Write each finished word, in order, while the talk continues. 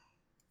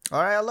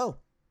All right, hello.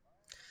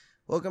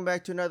 Welcome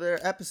back to another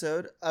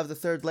episode of the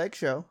Third Leg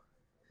Show.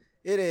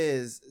 It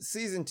is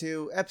season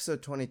 2,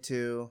 episode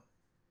 22,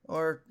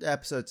 or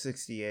episode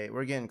 68.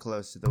 We're getting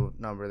close to the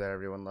number that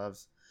everyone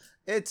loves.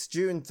 It's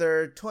June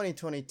 3rd,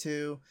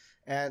 2022,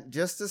 and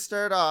just to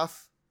start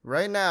off,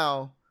 right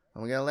now,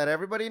 I'm going to let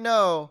everybody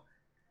know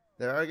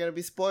there are going to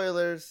be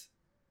spoilers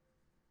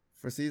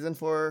for season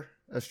 4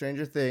 of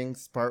Stranger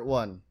Things, part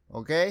 1,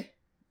 okay?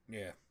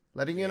 Yeah.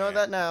 Letting you know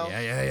that now.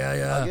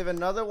 Yeah. I'll give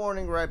another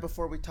warning right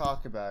before we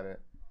talk about it.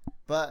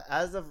 But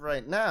as of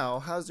right now,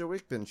 how's your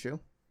week been,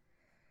 Shu?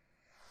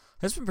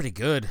 That's been pretty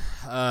good.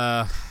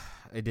 I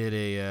did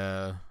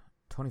a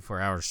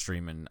 24-hour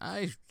stream, and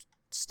I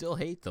still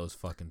hate those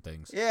fucking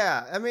things.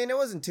 Yeah, I mean, it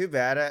wasn't too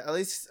bad. At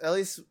least,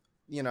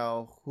 you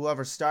know,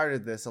 whoever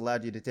started this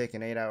allowed you to take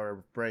an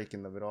 8-hour break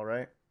in the middle,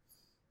 right?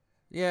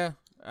 Yeah.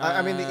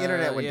 I mean, the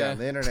internet went yeah. down.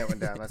 The internet went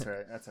down. That's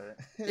right. That's all right.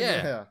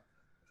 Yeah.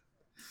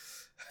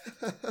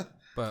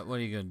 But what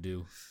are you going to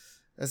do?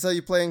 And so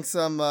you playing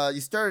some, you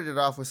started it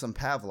off with some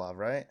Pavlov,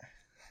 right?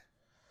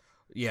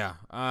 Yeah.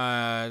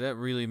 That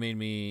really made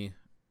me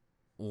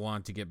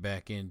want to get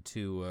back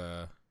into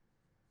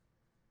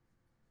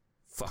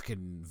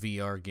fucking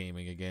VR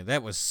gaming again.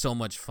 That was so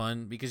much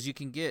fun because you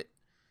can get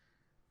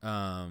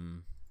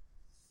what's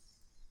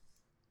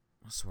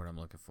the word I'm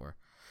looking for?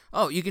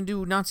 Oh, you can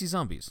do Nazi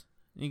zombies.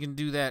 You can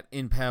do that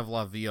in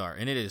Pavlov VR,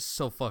 and it is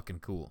so fucking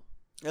cool.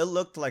 It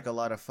looked like a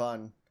lot of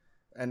fun.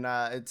 And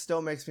it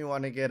still makes me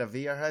want to get a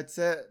VR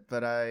headset,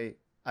 but I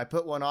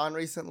put one on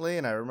recently,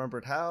 and I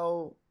remembered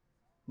how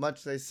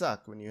much they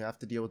suck when you have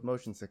to deal with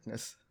motion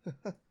sickness.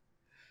 I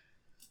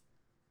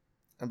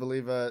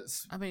believe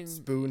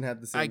Spoon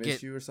had the same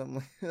issue or something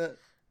like that.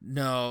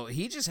 No,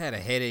 he just had a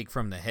headache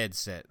from the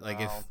headset.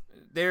 Like, if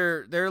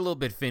they're a little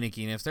bit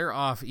finicky, and if they're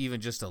off even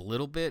just a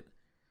little bit,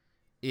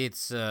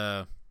 it's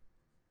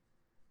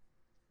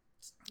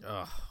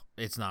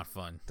it's not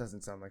fun.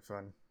 Doesn't sound like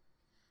fun.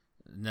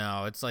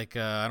 No, it's like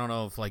I don't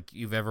know if like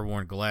you've ever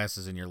worn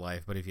glasses in your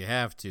life, but if you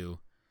have to,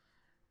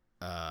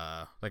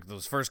 like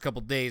those first couple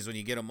days when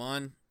you get them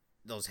on,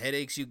 those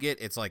headaches you get,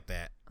 it's like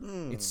that.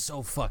 It's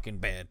so fucking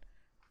bad.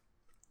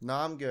 No,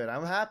 I'm good.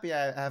 I'm happy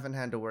I haven't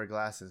had to wear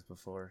glasses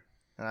before,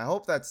 and I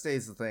hope that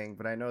stays the thing.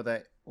 But I know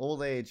that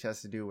old age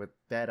has to do with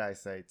bad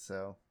eyesight,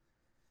 so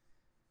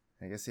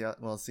I guess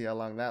we'll see how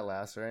long that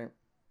lasts, right?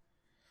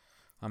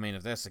 I mean,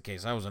 if that's the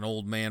case, I was an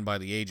old man by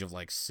the age of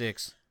like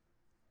 6.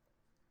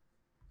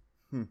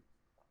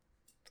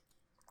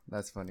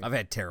 That's funny. I've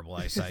had terrible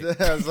eyesight.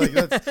 I was like,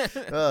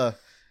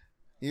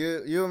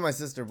 you and my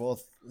sister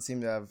both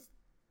seem to have,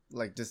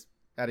 like, just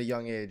at a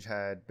young age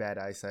had bad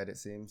eyesight, it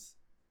seems.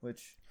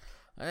 Which...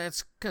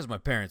 That's because my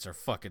parents are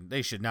fucking...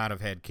 They should not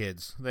have had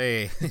kids.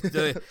 They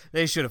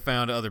should have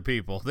found other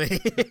people.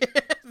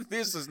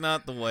 This is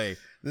not the way.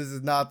 This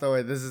is not the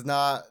way. This has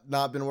not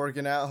been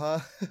working out, huh?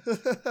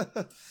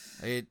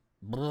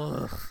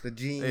 The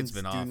genes it's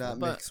been awful, do not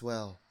mix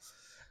well.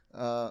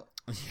 Yeah.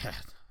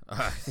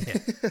 Yeah.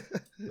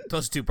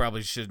 Those two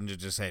probably shouldn't have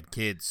just had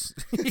kids.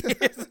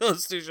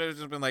 Those two should have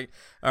just been like,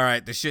 all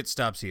right, the shit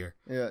stops here.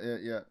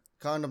 Yeah.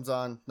 Condoms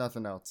on,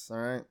 nothing else. All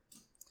right.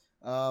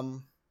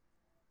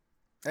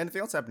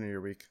 Anything else happened in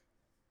your week?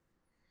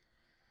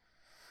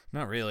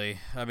 Not really.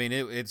 I mean,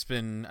 I've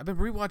been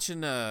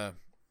rewatching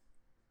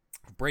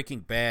Breaking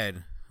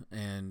Bad,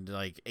 and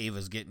like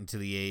Ava's getting to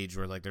the age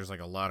where like there's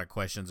like a lot of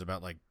questions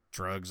about like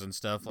drugs and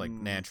stuff, like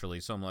naturally.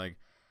 So I'm like,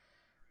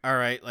 all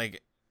right,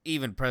 like.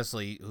 Even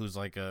Presley, who's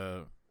like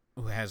who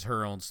has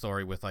her own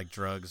story with like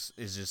drugs,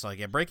 is just like,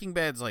 yeah, Breaking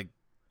Bad's like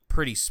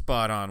pretty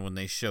spot on when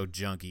they show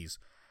junkies.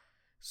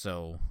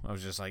 So I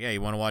was just like, hey,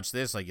 you want to watch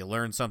this? Like, you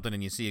learn something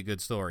and you see a good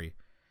story.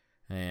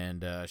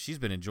 And she's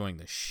been enjoying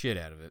the shit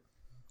out of it.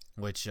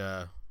 Which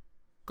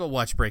go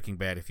watch Breaking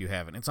Bad if you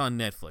haven't. It's on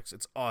Netflix.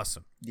 It's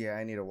awesome. Yeah,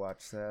 I need to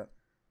watch that.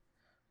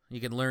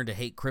 You can learn to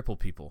hate cripple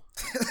people.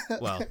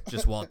 Well,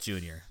 just Walt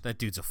Jr. That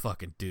dude's a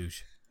fucking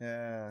douche.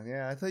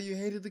 Yeah. I thought you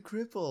hated the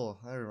cripple.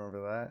 I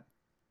remember that.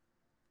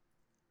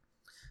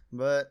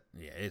 But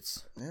yeah,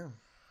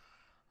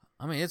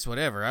 I mean, it's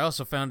whatever. I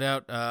also found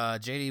out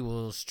JD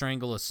will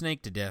strangle a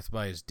snake to death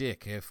by his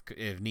dick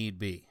if need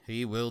be.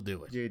 He will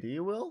do it.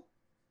 JD will?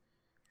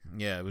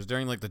 Yeah, it was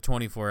during like the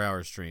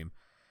 24-hour stream.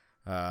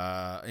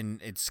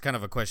 And it's kind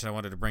of a question I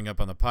wanted to bring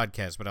up on the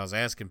podcast, but I was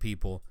asking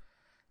people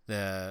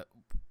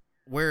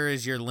where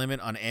is your limit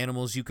on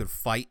animals you could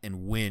fight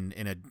and win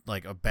in a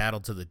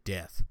battle to the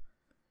death?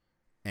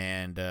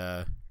 And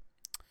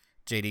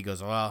JD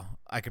goes, well,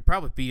 I could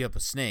probably beat up a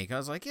snake. I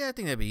was like, yeah, I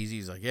think that'd be easy.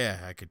 He's like,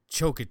 yeah, I could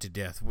choke it to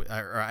death.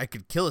 Or I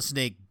could kill a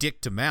snake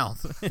dick to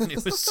mouth. And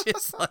it was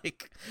just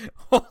like,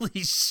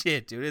 holy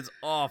shit, dude. It's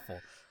awful.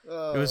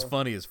 It was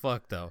funny as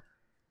fuck, though.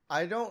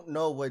 I don't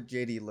know what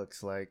JD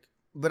looks like,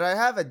 but I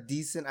have a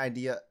decent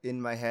idea in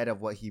my head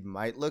of what he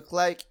might look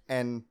like.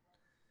 And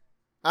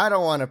I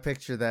don't want to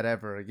picture that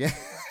ever again.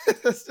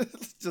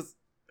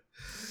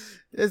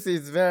 This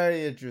is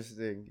very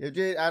interesting.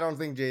 I don't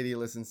think JD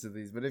listens to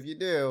these, but if you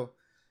do,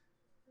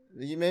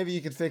 Maybe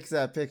you could fix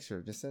that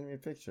picture. Just send me a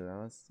picture.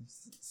 Let's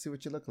see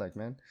what you look like,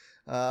 man.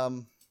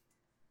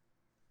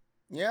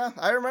 Yeah,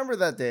 I remember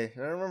that day.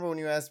 I remember when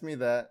you asked me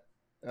that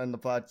on the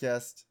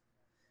podcast.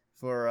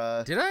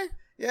 Did I?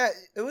 Yeah,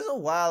 it was a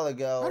while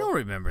ago. I don't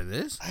remember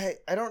this.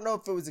 I don't know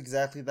if it was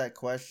exactly that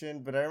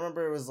question, but I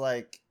remember it was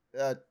like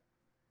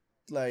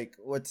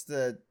what's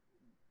the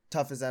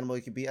toughest animal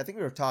you could beat? I think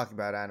we were talking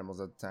about animals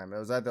at the time. It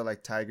was either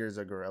like tigers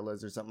or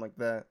gorillas or something like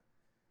that.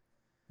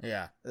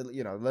 Yeah.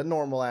 You know, the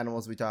normal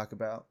animals we talk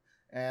about.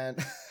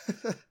 And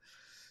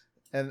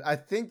and I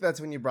think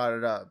that's when you brought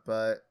it up,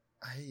 but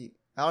I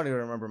don't even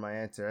remember my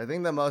answer. I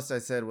think the most I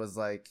said was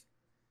like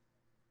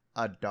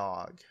a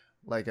dog,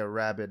 like a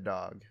rabid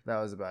dog. That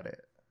was about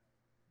it.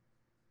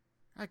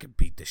 I could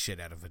beat the shit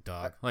out of a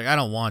dog. Like, I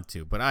don't want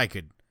to, but I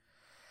could.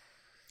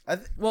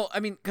 Well, I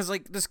mean, because,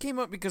 like, this came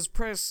up because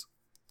Press,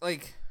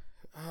 like,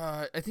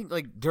 I think,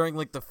 like, during,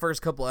 like, the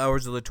first couple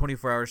hours of the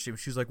 24-hour stream,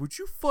 she was like, would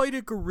you fight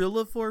a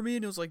gorilla for me?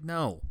 And it was like,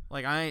 no.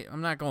 Like,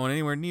 I'm not going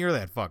anywhere near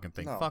that fucking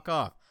thing. No. Fuck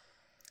off.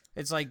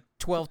 It's like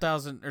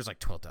 12,000, there's like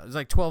 12,000, it's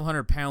like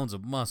 1,200 pounds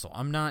of muscle.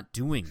 I'm not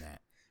doing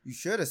that. You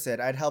should have said,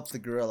 I'd help the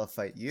gorilla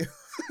fight you.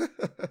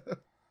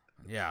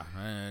 Yeah,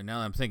 now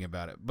that I'm thinking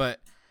about it. But,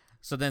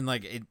 so then,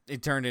 like,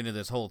 it turned into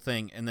this whole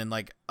thing. And then,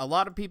 like, a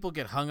lot of people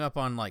get hung up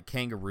on, like,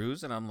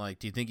 kangaroos. And I'm like,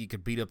 do you think you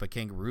could beat up a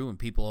kangaroo? And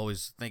people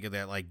always think of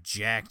that, like,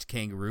 jacked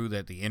kangaroo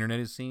that the internet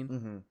has seen.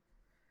 Mm-hmm.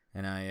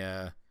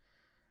 And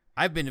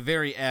I've been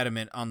very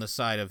adamant on the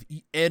side of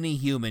any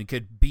human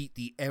could beat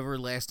the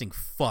everlasting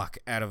fuck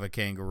out of a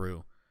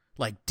kangaroo.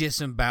 Like,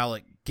 disembowel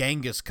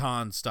Genghis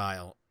Khan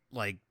style.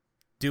 Like,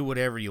 do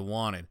whatever you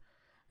wanted.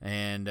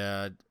 And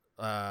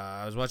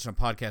I was watching a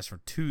podcast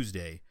from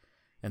Tuesday,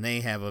 and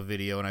they have a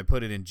video, and I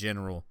put it in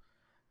general,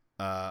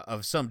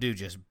 of some dude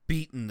just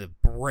beating the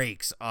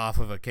brakes off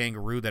of a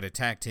kangaroo that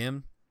attacked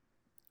him.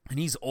 And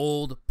he's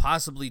old,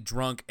 possibly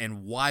drunk,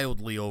 and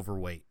wildly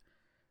overweight.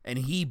 And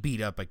he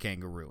beat up a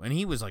kangaroo. And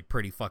he was, like,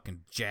 pretty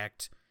fucking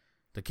jacked,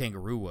 the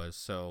kangaroo was.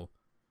 So,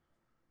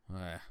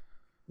 yeah.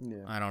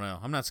 I don't know.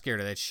 I'm not scared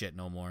of that shit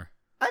no more.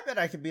 I bet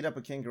I could beat up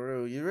a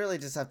kangaroo. You really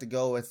just have to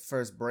go with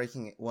first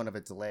breaking one of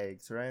its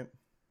legs, right?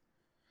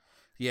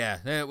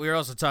 Yeah, we were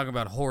also talking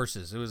about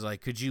horses. It was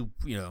like, could you,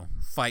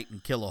 fight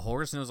and kill a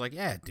horse? And it was like,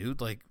 yeah, dude,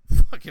 like,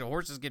 fucking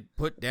horses get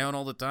put down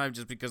all the time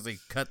just because they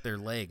cut their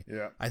leg.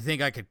 Yeah. I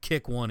think I could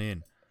kick one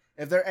in.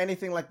 If they're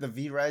anything like the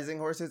V-Rising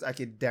horses, I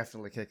could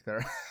definitely kick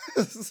their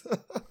ass.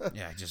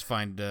 Yeah, I just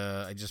find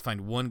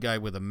one guy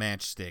with a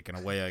matchstick and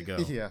away I go.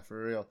 Yeah,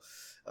 for real.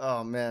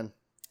 Oh, man.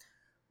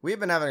 We've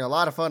been having a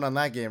lot of fun on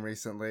that game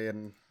recently,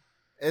 and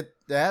it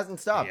hasn't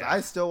stopped. Yeah.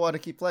 I still want to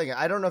keep playing it.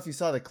 I don't know if you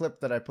saw the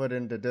clip that I put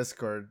into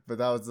Discord, but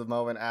that was the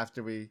moment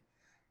after we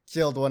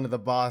killed one of the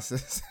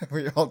bosses.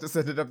 We all just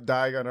ended up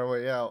dying on our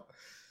way out.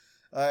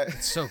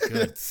 It's so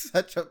good.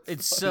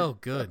 It's so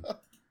good.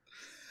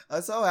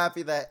 I'm so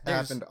happy that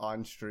happened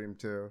on stream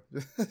too.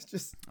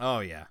 Just oh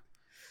yeah,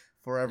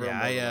 forever.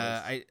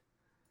 Yeah,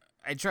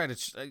 I try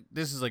to.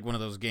 This is like one of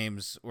those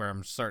games where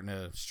I'm starting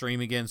to stream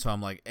again, so I'm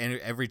like,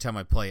 every time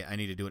I play it, I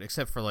need to do it.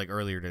 Except for like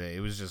earlier today, it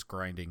was just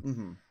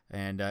grinding,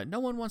 and no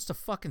one wants to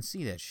fucking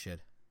see that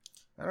shit.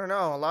 I don't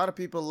know. A lot of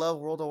people love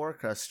World of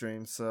Warcraft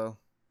streams, so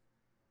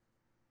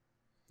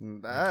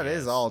that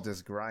is all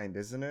just grind,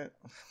 isn't it?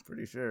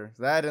 Pretty sure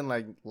that and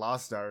like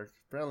Lost Ark.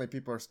 Apparently,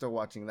 people are still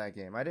watching that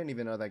game. I didn't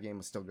even know that game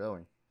was still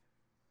going.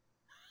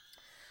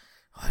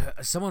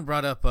 Someone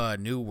brought up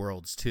New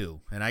Worlds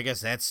too, and I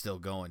guess that's still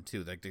going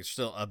too. Like they're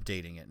still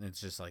updating it, and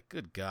it's just like,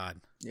 good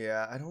God.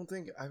 Yeah,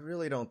 I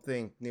really don't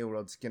think New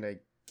World's gonna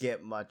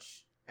get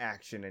much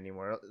action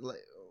anymore. Like,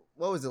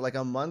 what was it, like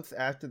a month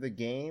after the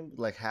game?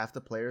 Like half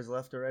the players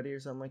left already, or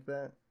something like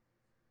that.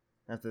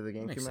 After the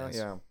game came out,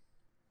 yeah.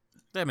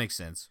 That makes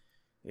sense.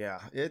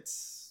 Yeah,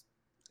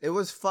 it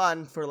was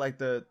fun for like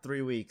the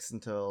 3 weeks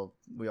until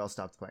we all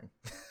stopped playing.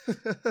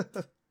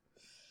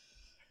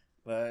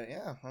 But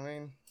yeah, I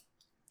mean,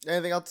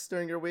 anything else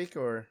during your week,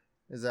 or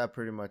is that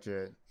pretty much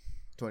it?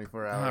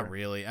 24 hours? Not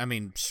really. I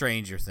mean,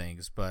 Stranger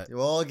Things, but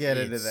we'll get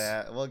into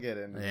that.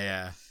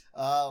 Yeah.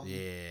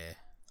 Yeah.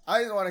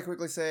 I just want to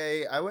quickly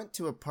say I went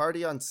to a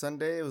party on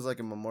Sunday. It was like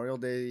a Memorial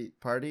Day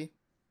party.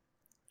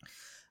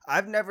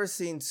 I've never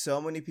seen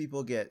so many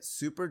people get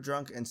super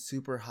drunk and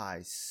super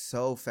high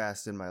so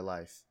fast in my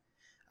life.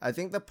 I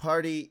think the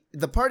party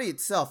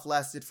itself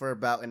lasted for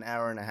about an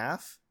hour and a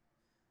half.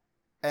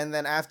 And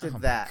then after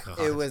that,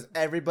 it was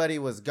everybody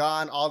was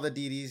gone. All the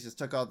DDs just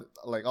took all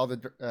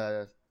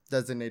the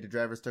designated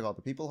drivers took all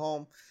the people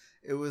home.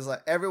 It was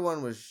like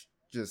everyone was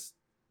just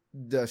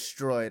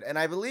destroyed. And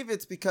I believe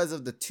it's because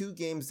of the 2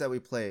 games that we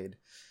played,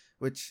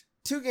 which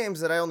 2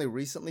 games that I only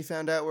recently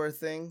found out were a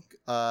thing.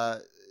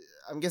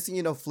 I'm guessing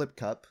you know Flip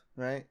Cup,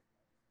 right?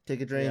 Take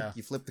a drink,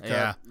 you flip the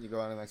cup, you go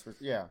on to the next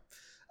person.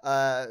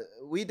 Yeah.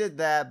 We did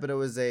that, but it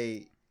was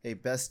a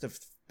best of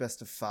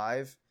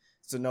 5,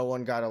 so no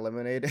one got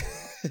eliminated.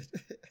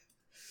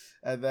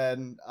 And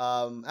then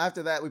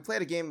after that, we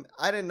played a game.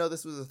 I didn't know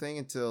this was a thing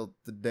until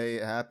the day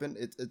it happened.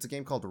 It's a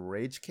game called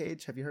Rage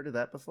Cage. Have you heard of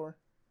that before?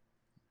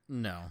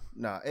 No.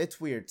 No,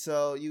 it's weird.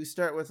 So you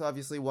start with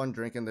obviously one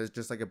drink, and there's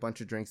just like a bunch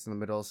of drinks in the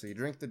middle. So you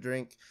drink the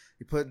drink,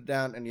 you put it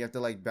down, and you have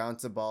to like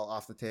bounce a ball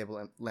off the table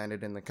and land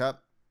it in the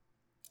cup.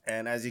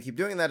 And as you keep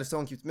doing that, if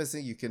someone keeps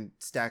missing, you can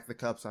stack the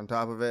cups on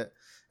top of it,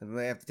 and then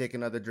they have to take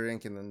another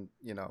drink, and then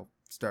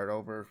start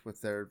over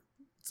with their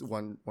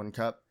one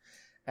cup.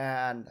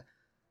 And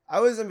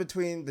I was in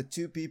between the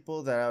two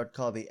people that I would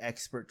call the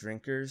expert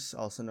drinkers,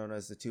 also known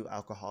as the two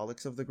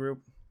alcoholics of the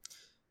group.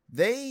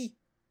 They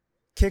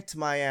kicked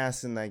my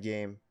ass in that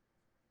game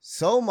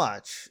so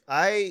much.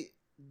 So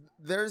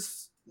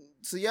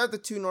you have the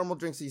two normal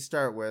drinks that you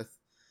start with,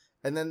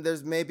 and then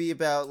there's maybe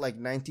about like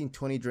 19,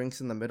 20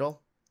 drinks in the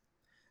middle.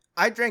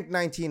 I drank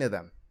 19 of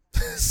them.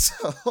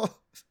 So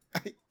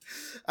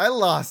I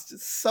lost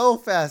so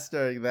fast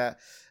during that,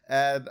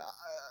 and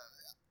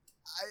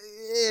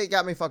it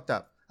got me fucked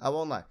up. I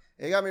won't lie.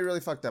 It got me really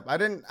fucked up. I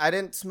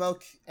didn't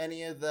smoke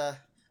any of the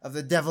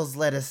devil's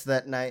lettuce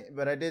that night,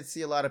 but I did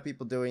see a lot of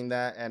people doing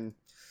that, and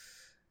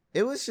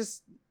it was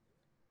just,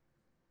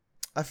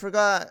 I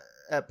forgot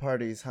at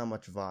parties how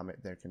much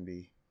vomit there can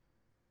be.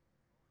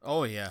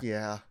 Oh, yeah.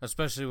 Yeah.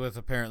 Especially with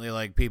apparently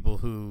like people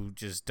who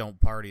just don't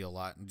party a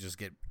lot and just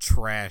get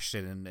trashed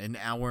in an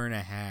hour and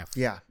a half.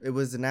 Yeah, it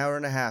was an hour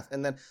and a half.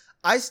 And then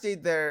I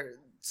stayed there.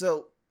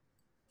 So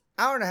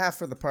hour and a half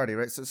for the party,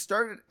 right? So it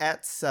started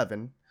at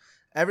 7.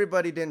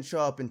 Everybody didn't show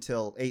up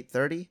until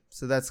 8:30.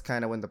 So that's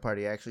kind of when the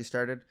party actually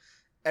started.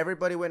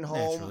 Everybody went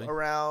home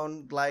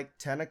around like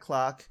 10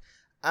 o'clock.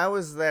 I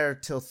was there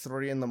till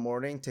 3 in the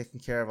morning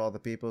taking care of all the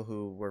people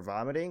who were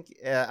vomiting.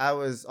 I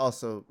was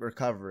also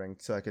recovering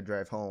so I could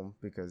drive home,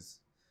 because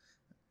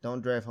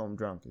don't drive home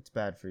drunk. It's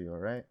bad for you, all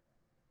right?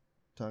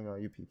 I'm telling all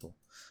you people.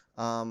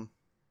 So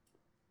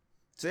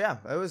yeah,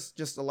 it was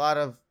just a lot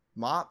of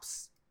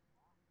mops,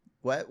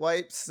 wet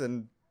wipes,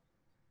 and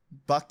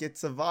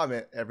buckets of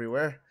vomit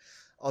everywhere.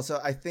 Also,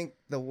 I think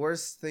the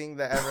worst thing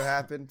that ever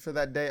happened for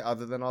that day,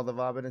 other than all the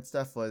vomit and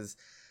stuff, was,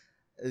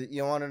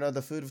 you want to know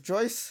the food of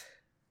choice?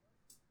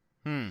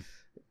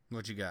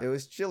 What you got? It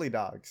was chili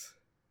dogs.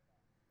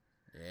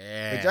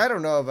 Yeah. Which I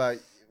don't know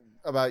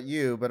about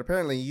you, but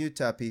apparently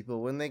Utah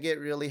people, when they get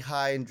really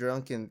high and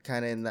drunk and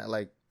kind of in that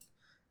like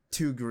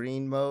too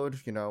green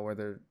mode, where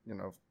they're,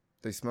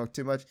 they smoke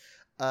too much,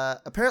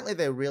 apparently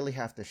they really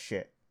have to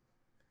shit.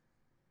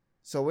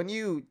 So when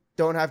you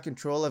don't have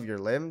control of your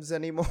limbs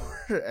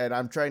anymore and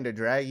I'm trying to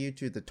drag you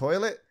to the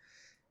toilet,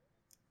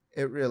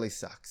 it really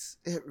sucks.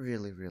 It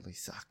really, really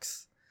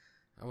sucks.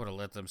 I would have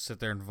let them sit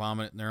there and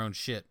vomit in their own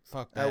shit.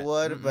 Fuck that. I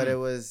would, but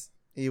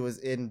he was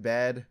in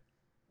bed,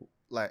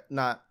 like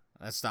not.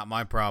 That's not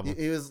my problem.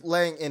 He was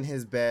laying in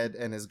his bed,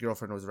 and his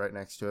girlfriend was right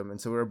next to him,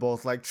 and so we were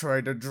both like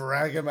trying to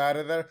drag him out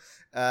of there.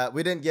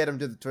 We didn't get him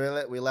to the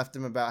toilet. We left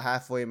him about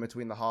halfway in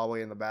between the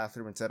hallway and the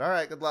bathroom, and said, "All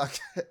right, good luck."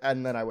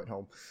 And then I went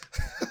home.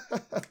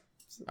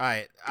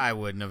 I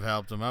wouldn't have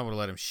helped him. I would have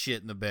let him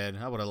shit in the bed.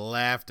 I would have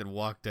laughed and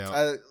walked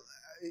out.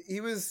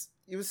 He was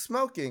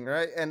smoking,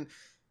 right? And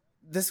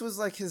this was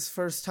like his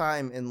first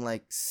time in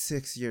like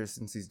 6 years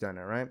since he's done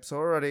it, right? So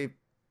already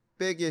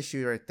big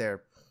issue right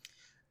there.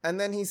 And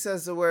then he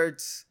says the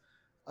words,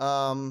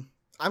 I'm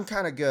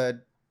kind of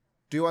good.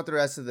 Do you want the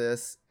rest of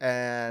this?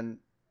 And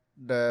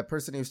the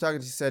person he was talking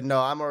to said, no,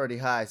 I'm already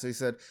high. So he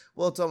said,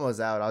 well, it's almost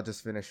out. I'll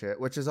just finish it,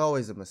 which is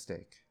always a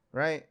mistake,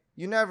 right?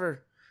 You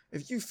never,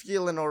 if you're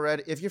feeling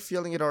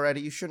it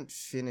already, you shouldn't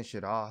finish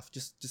it off.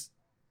 Just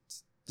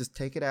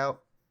take it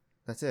out.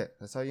 That's it.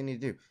 That's all you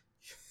need to do.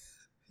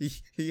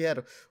 He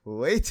had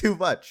way too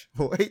much.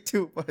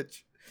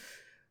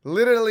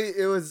 Literally,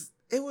 it was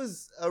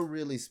a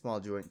really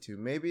small joint too.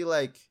 Maybe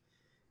like,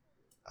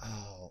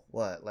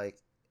 like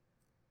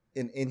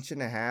 1.5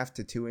 inches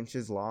to 2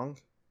 inches long.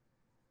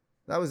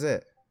 That was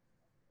it.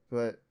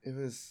 But it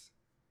was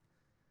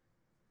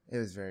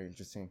very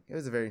interesting. It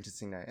was a very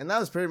interesting night, and that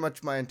was pretty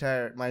much my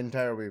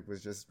entire week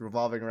was just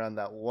revolving around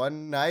that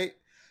one night,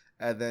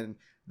 and then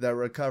the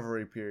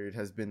recovery period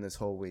has been this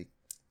whole week.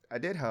 I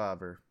did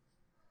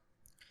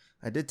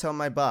tell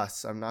my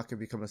boss I'm not going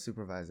to become a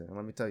supervisor. And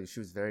let me tell you, she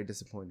was very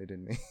disappointed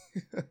in me.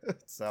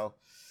 So,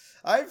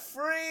 I'm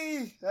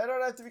free. I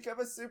don't have to become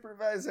a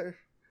supervisor.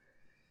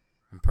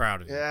 I'm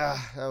proud of you. Yeah,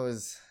 I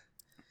was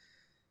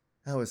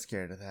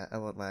scared of that. I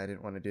won't lie. I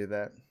didn't want to do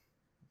that.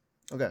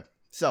 Okay,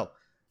 so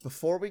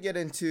before we get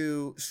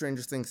into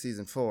Stranger Things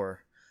Season 4,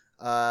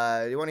 you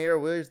want to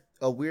hear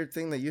a weird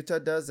thing that Utah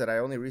does that I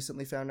only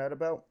recently found out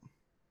about?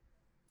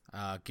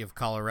 Give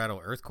Colorado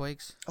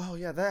earthquakes. Oh,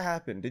 yeah, that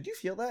happened. Did you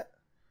feel that?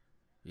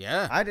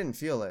 Yeah. I didn't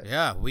feel it.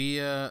 Yeah, me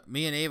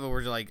and Ava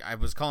were like, I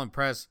was calling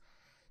Press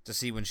to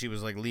see when she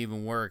was like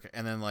leaving work,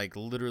 and then like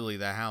literally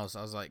the house,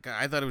 I was like,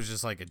 I thought it was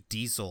just like a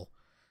diesel,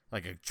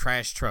 like a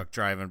trash truck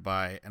driving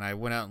by, and I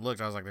went out and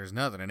looked, I was like, there's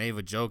nothing, and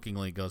Ava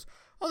jokingly goes,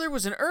 oh, there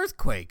was an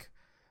earthquake,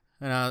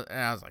 and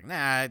I was like,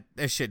 nah,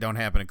 this shit don't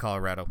happen in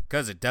Colorado,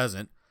 because it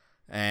doesn't,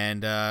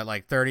 and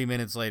like 30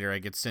 minutes later, I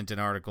get sent an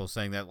article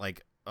saying that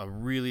like a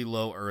really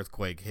low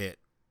earthquake hit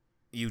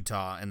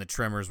Utah and the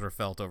tremors were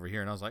felt over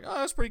here, and I was like, oh,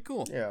 that's pretty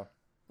cool. Yeah,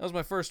 that was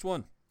my first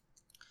one.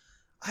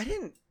 I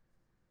didn't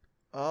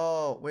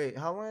Oh, wait,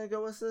 how long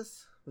ago was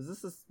this?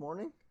 Was this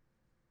morning?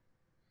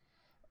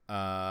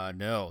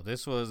 No,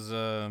 this was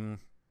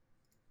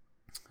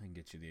I can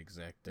get you the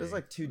exact day. It was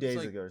like 2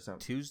 days ago or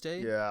something.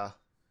 Tuesday? Yeah.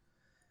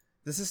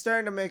 This is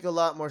starting to make a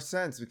lot more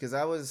sense because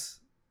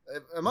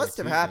it must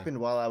have Tuesday. happened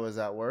while I was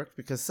at work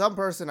because I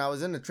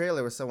was in the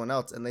trailer with someone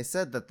else and they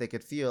said that they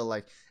could feel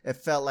like it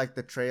felt like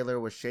the trailer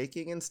was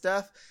shaking and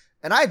stuff.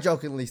 And I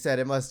jokingly said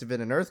it must have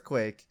been an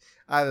earthquake.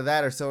 Either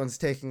that or someone's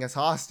taking us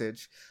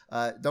hostage.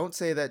 Don't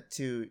say that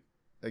to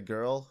a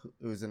girl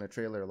who's in a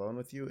trailer alone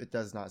with you. It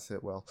does not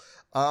sit well.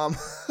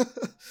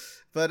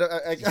 But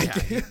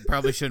You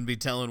probably shouldn't be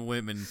telling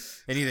women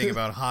anything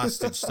about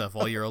hostage stuff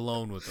while you're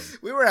alone with them.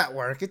 We were at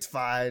work. It's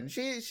fine.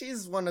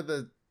 She's one of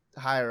the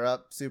higher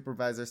up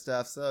supervisor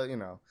stuff, so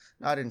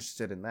not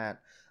interested in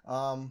that.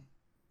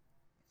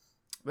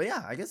 But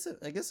yeah, I guess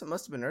it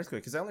must have been an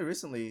earthquake because I only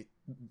recently,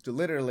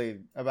 literally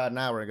about an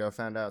hour ago,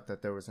 found out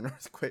that there was an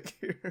earthquake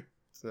here.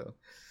 So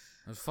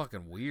That's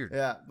fucking weird.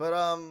 yeah, but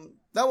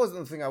that wasn't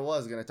the thing I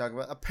was gonna talk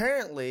about.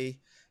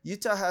 Apparently,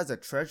 Utah has a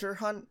treasure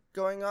hunt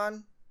going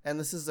on, and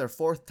this is their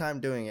 4th time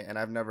doing it, and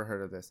I've never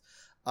heard of this.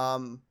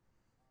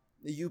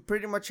 You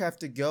pretty much have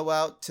to go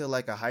out to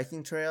like a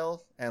hiking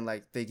trail, and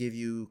like they give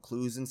you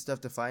clues and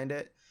stuff to find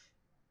it,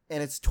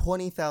 and it's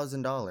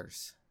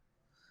 $20,000.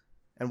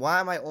 And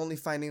why am I only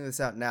finding this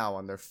out now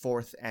on their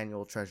 4th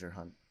annual treasure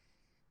hunt?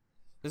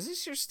 Is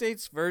this your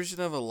state's version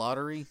of a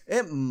lottery?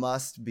 It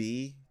must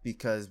be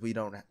because we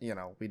don't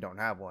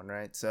have one,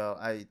 right? So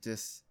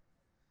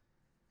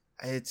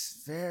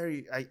it's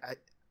very,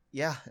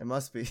 yeah, it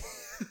must be.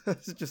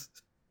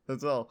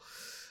 That's all.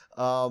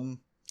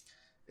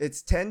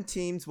 It's 10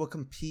 teams will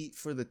compete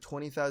for the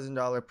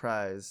 $20,000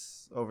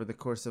 prize over the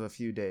course of a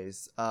few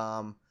days.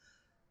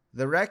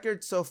 The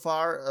record so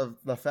far of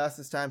the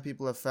fastest time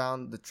people have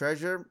found the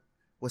treasure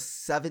was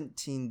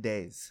 17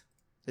 days.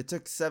 It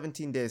took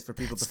 17 days for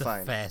people to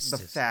find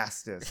fastest. The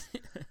fastest.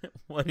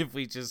 What if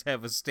we just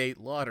have a state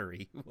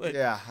lottery?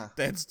 Yeah.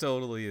 That's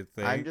totally a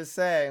thing. I'm just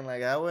saying,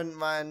 like, I wouldn't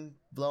mind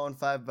blowing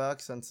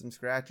 $5 on some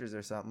scratchers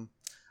or something.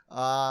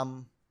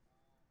 But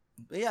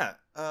yeah,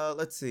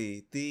 let's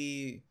see.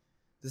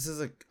 This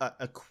is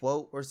a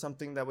quote or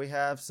something that we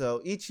have.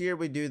 So each year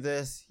we do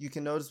this, you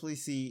can noticeably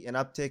see an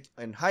uptick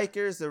in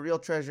hikers. The real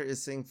treasure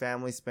is seeing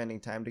families spending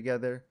time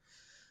together.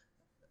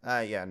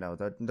 Yeah, no,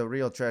 the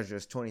real treasure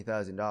is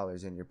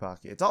 $20,000 in your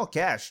pocket. It's all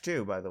cash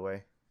too, by the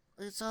way.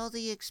 It's all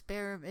the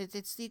experiment.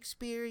 It's the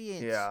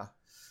experience. Yeah.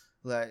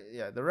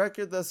 The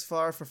record thus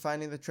far for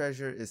finding the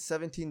treasure is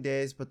 17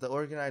 days, but the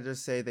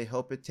organizers say they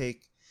hope it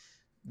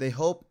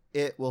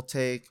will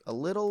take a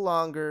little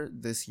longer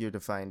this year to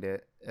find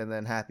it, and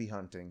then happy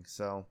hunting.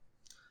 So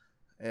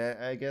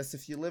I guess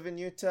if you live in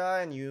Utah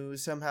and you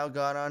somehow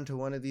got onto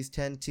one of these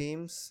 10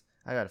 teams,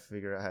 I gotta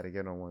figure out how to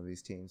get on one of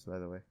these teams, by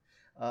the way.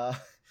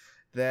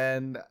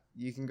 Then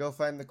you can go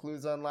find the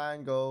clues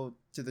online, go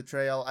to the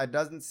trail. It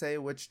doesn't say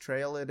which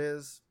trail it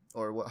is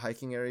or what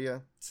hiking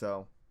area,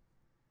 so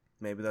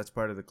maybe that's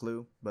part of the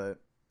clue.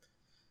 But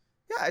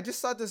yeah, I just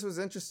thought this was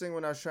interesting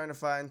when I was trying to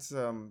find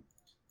some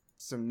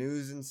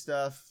news and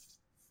stuff.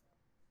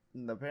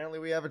 And apparently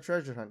we have a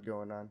treasure hunt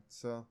going on,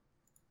 so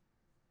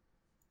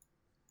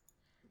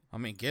I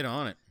mean, get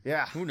on it.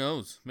 yeah. Who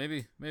knows?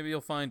 Maybe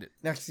you'll find it.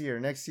 Next year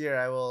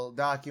I will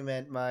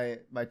document my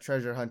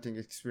treasure hunting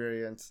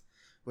experience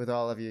with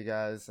all of you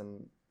guys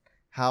and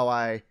how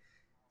I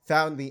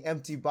found the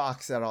empty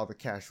box that all the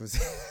cash was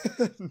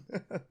in.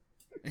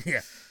 Yeah.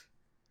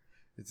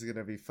 It's going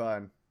to be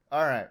fun.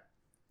 All right.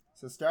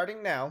 So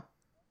starting now,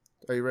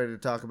 are you ready to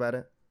talk about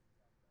it?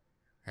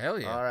 Hell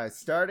yeah. All right.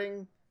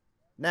 Starting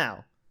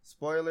now.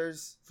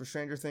 Spoilers for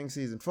Stranger Things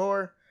Season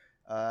 4.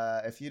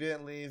 If you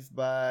didn't leave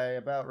by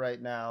about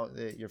right now,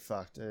 you're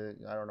fucked.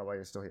 I don't know why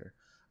you're still here.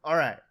 All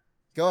right.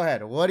 Go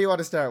ahead. What do you want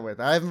to start with?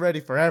 I'm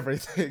ready for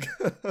everything.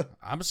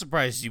 I'm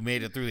surprised you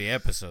made it through the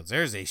episodes.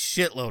 There's a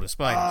shitload of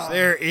spiders.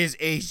 There is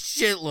a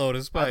shitload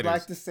of spiders. I'd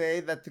like to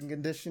say that the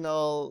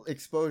conditional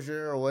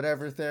exposure or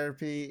whatever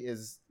therapy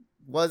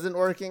wasn't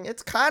working.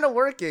 It's kind of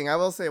working. I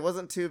will say it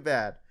wasn't too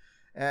bad.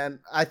 And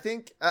I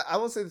think I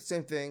will say the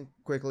same thing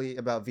quickly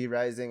about V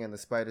Rising and the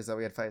spiders that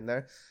we had fighting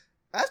there.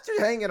 After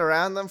hanging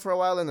around them for a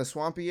while in the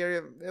swampy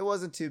area, it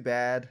wasn't too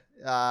bad.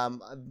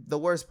 The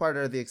worst part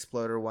are the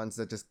exploder ones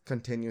that just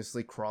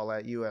continuously crawl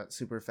at you at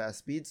super fast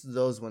speeds.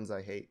 Those ones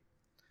I hate.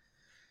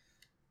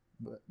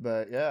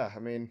 But yeah, I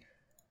mean,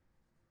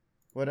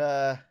 what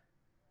part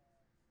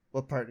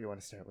do you want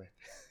to start with?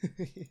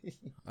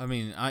 I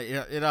mean,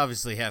 it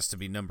obviously has to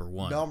be number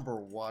one. Number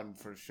one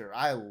for sure.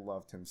 I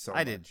loved him so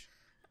much.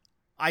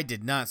 I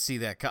did not see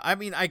that. I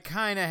mean, I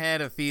kind of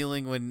had a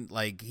feeling when,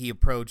 like, he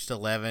approached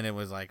 11 and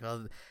was like,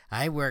 "Well,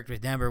 I worked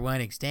with number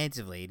one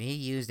extensively, and he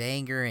used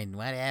anger and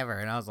whatever."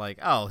 And I was like,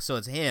 "Oh, so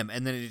it's him."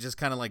 And then it just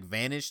kind of, like,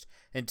 vanished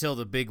until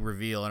the big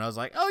reveal. And I was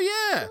like, "Oh,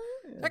 yeah,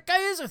 that guy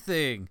is a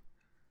thing."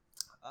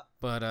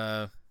 But,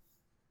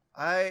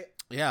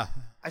 yeah.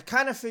 I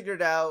kind of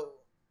figured out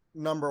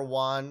number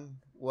one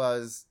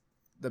was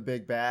the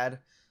big bad.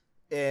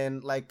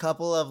 In, like,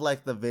 couple of,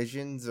 like, the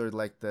visions or,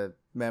 like, the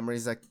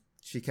memories, like,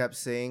 she kept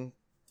saying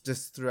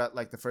just throughout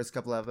like the first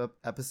couple of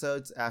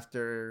episodes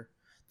after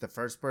the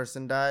first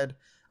person died.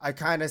 I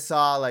kind of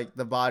saw like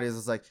the bodies.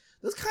 Was like,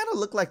 those kind of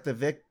look like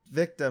the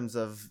victims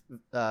of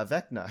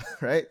Vecna,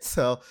 right?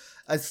 So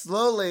I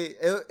slowly,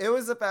 it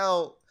was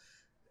about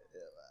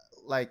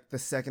like the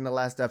second to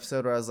last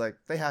episode where I was like,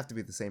 they have to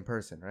be the same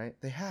person, right?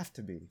 They have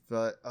to be.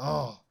 But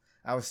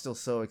I was still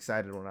so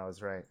excited when I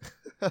was right.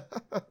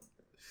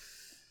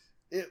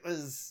 It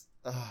was.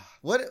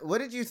 What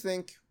did you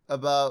think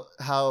about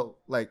how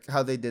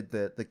they did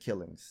the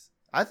killings?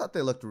 I thought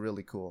they looked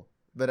really cool,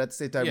 but at the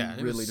same time, Yeah,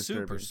 it really was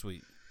disturbing. super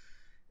sweet.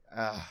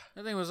 I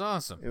think it was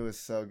awesome. It was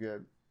so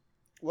good.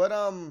 What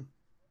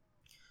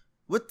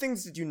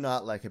things did you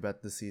not like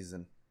about the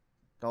season?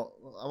 I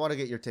want to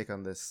get your take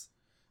on this.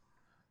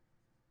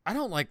 I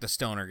don't like the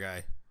stoner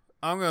guy.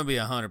 I'm gonna be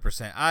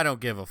 100%. I don't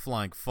give a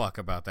flying fuck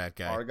about that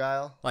guy.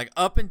 Argyle? Like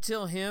up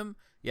until him,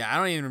 I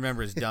don't even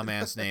remember his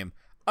dumbass name.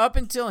 Up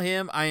until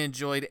him, I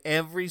enjoyed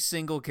every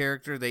single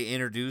character they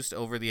introduced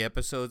over the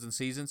episodes and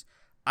seasons.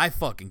 I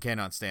fucking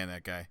cannot stand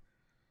that guy.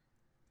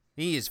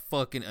 He is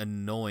fucking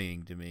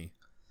annoying to me.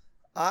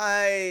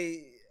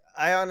 I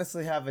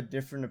honestly have a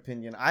different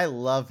opinion. I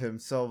love him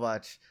so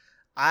much.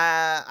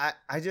 I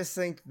just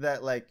think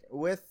that like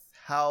with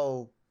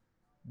how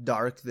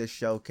dark this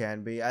show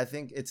can be, I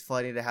think it's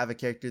funny to have a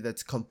character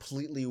that's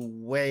completely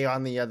way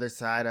on the other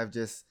side of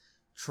just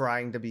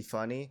trying to be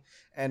funny.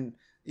 And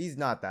he's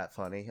not that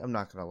funny, I'm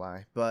not gonna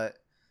lie, but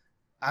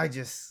I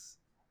just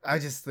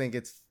think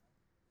it's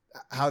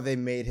how they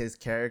made his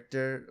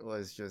character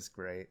was just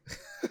great.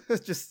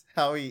 Just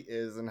how he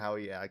is and how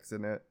he acts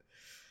in it.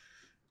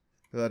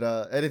 But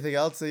anything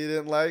else that you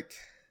didn't like?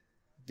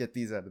 Get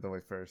these out of the way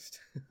first.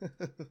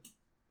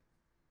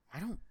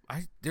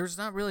 There's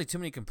not really too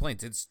many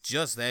complaints. It's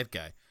just that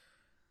guy.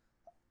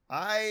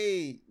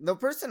 The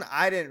person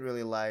I didn't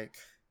really like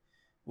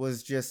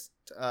was just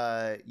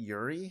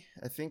Yuri,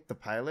 I think, the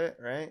pilot,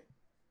 right?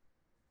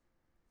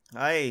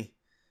 I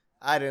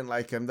didn't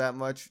like him that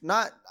much.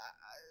 Not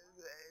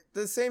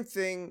the same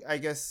thing, I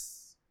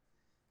guess,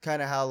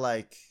 kind of how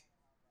like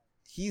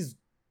he's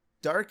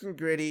dark and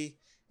gritty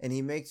and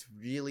he makes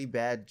really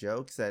bad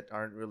jokes that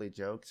aren't really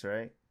jokes,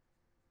 right?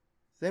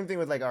 Same thing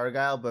with like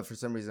Argyle, but for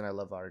some reason I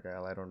love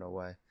Argyle. I don't know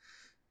why.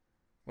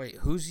 Wait,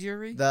 who's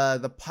Yuri?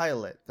 The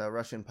pilot, the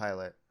Russian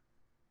pilot.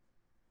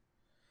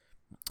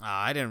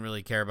 I didn't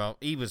really care about.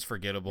 He was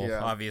forgettable,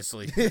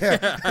 obviously.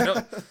 Yeah.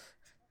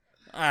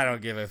 I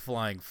don't give a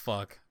flying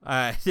fuck.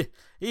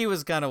 He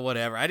was kind of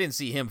whatever. I didn't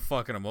see him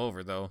fucking him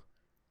over though.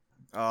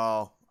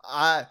 Oh,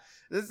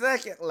 the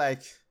second,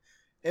 like,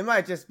 it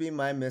might just be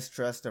my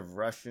mistrust of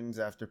Russians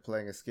after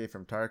playing Escape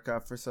from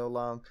Tarkov for so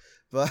long,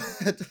 but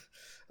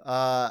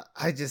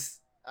I just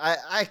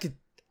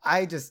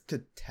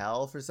could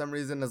tell for some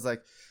reason. It's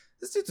like,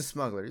 this dude's a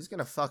smuggler. He's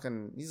gonna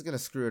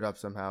screw it up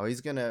somehow.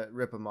 He's gonna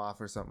rip him off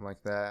or something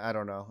like that. I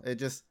don't know.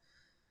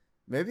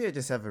 Maybe I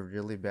just have a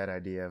really bad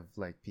idea of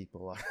like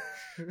people are.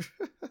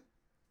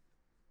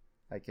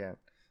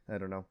 I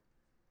don't know.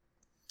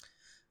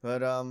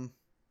 But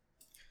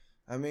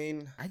I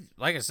mean,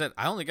 like I said,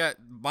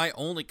 my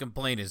only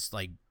complaint is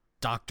like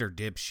Dr.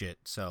 Dipshit.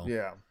 So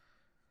yeah.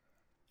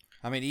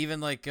 I mean, even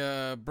like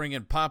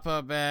bringing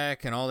Papa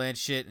back and all that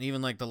shit, and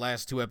even like the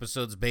last two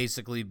episodes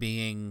basically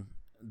being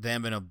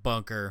them in a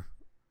bunker.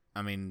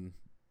 I mean,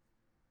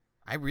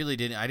 I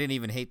didn't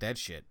even hate that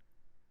shit.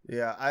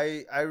 Yeah,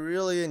 I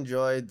really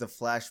enjoyed the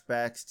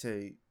flashbacks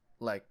to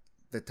like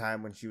the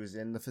time when she was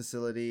in the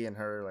facility and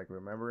her like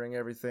remembering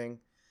everything.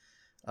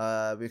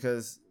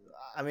 Because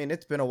I mean,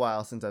 it's been a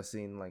while since I've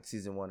seen like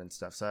season 1 and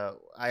stuff, so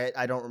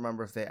I don't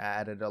remember if they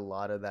added a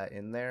lot of that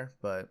in there,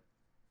 but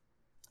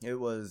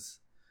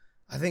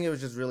I think it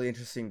was just really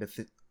interesting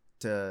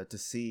to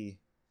see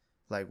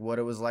like what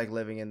it was like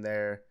living in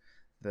there,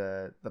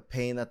 the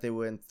pain that they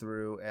went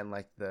through, and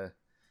like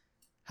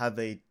how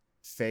they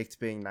faked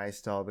being nice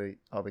to all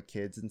the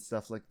kids and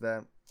stuff like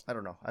that. I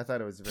don't know. I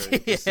thought it was very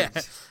interesting.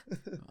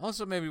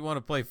 Also made me want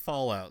to play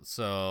Fallout.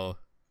 So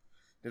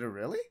did it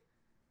really?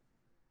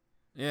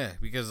 Yeah,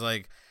 because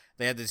like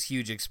they had this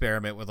huge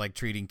experiment with like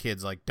treating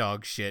kids like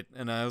dog shit,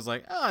 and I was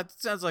like, it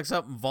sounds like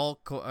something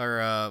Vault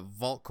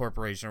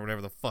Corporation or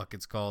whatever the fuck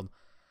it's called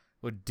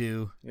would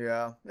do.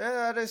 Yeah,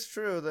 that is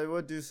true. They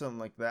would do something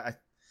like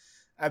that.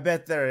 I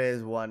bet there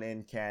is one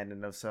in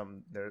canon of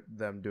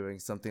them doing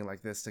something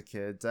like this to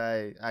kids.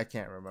 I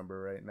can't remember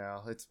right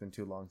now. It's been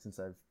too long since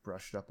I've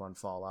brushed up on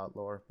Fallout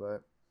lore,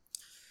 but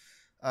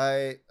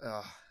I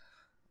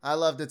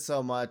loved it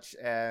so much,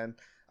 and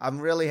I'm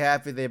really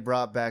happy they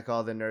brought back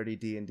all the nerdy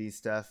D&D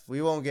stuff.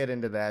 We won't get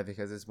into that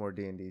because it's more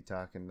D&D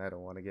talk, and I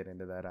don't want to get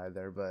into that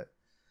either. But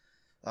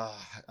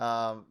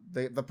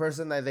the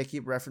person that they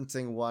keep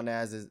referencing one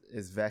as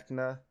is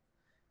Vecna,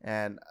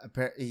 and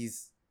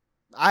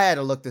I had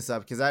to look this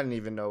up because I didn't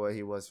even know what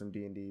he was from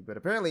D&D, but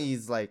apparently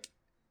he's like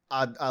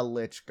a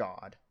lich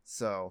god.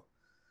 So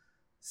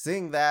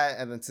seeing that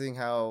and then seeing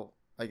how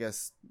I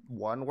guess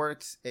one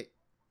works, it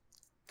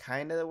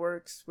kind of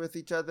works with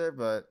each other,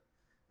 but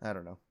I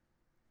don't know.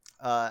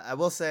 I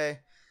will say,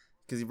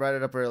 because you brought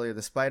it up earlier,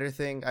 the spider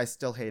thing, I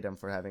still hate him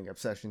for having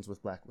obsessions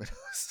with Black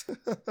Widows.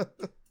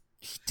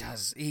 He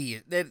does.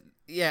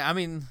 Yeah, I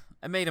mean,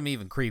 I made him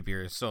even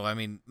creepier. So, I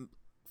mean,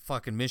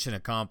 fucking mission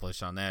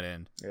accomplished on that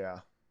end. Yeah.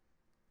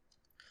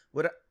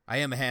 I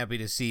am happy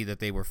to see that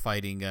they were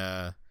fighting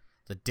the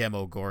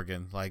Demo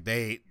Gorgon. Like,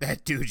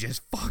 that dude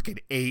just fucking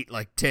ate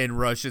like 10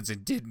 Russians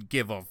and didn't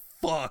give a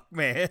fuck,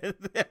 man.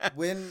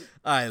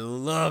 I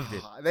loved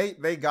it.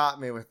 They got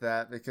me with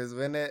that, because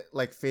when it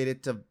like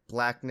faded to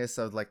blackness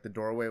of like the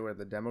doorway where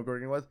the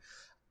Demogorgon was,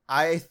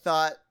 I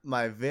thought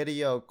my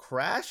video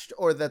crashed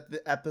or that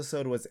the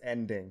episode was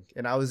ending,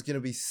 and I was gonna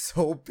be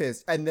so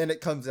pissed. And then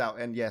it comes out,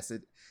 and yes,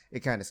 it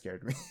kind of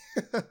scared me.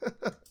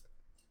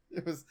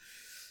 It was,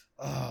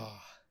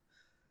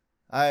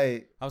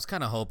 I was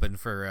kind of hoping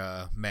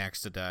for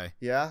Max to die.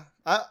 Yeah,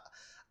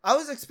 I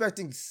was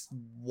expecting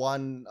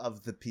one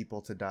of the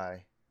people to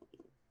die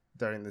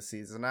during the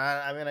season.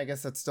 I mean, I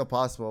guess that's still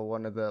possible.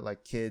 One of the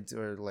like kids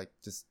or like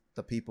just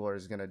the people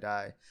is gonna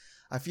die.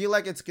 I feel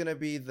like it's gonna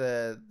be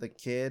the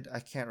kid. I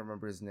can't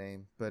remember his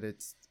name, but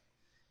it's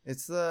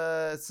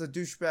the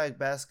douchebag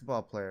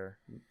basketball player,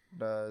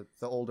 the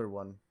older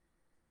one.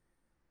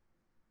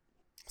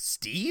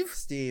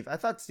 Steve. I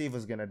thought Steve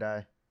was gonna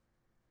die.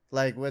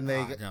 Like when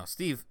they no,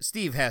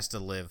 Steve has to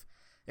live.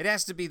 It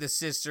has to be the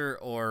sister,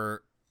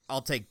 or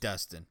I'll take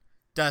Dustin.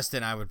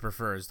 Dustin, I would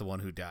prefer, is the one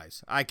who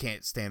dies. I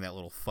can't stand that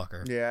little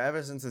fucker. Yeah,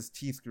 ever since his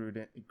teeth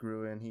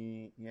grew in,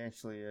 he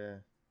actually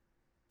it's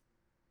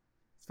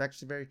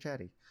actually very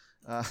chatty.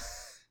 It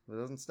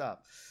doesn't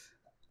stop.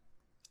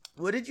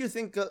 What did you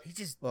think of...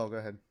 Oh, go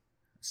ahead.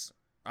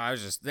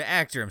 The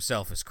actor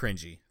himself is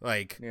cringy.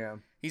 Like, yeah.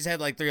 He's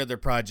had like 3 other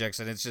projects,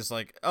 and it's just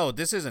like, oh,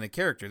 this isn't a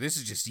character. This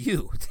is just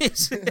you.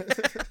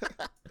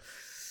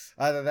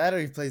 Either that or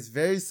he plays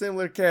very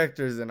similar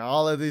characters in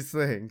all of these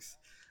things.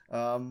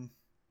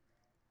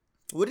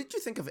 What did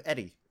you think of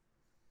Eddie?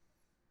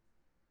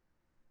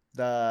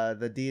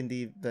 The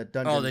D&D, the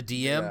dungeon. Oh, the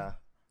DM? Yeah.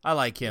 I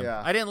like him.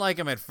 Yeah. I didn't like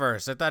him at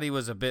first. I thought he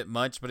was a bit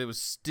much, but it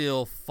was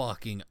still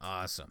fucking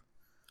awesome.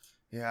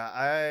 Yeah,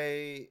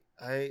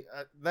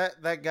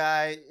 that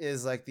guy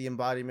is like the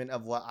embodiment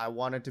of what I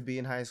wanted to be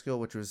in high school,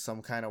 which was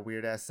some kind of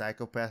weird ass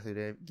psychopath who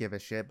didn't give a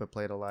shit but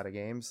played a lot of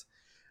games.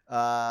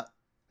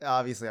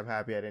 Obviously, I'm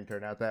happy I didn't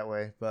turn out that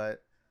way,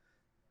 but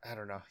I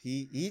don't know.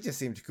 He just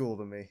seemed cool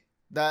to me.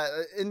 That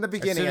in the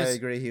beginning, I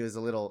agree he was a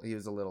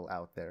little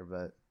out there,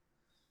 but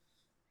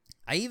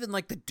I even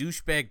like the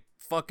douchebag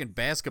fucking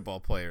basketball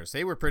players.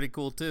 They were pretty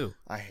cool too.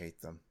 I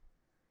hate them.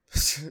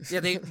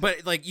 Yeah,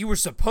 but like you were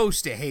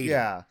supposed to hate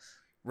them.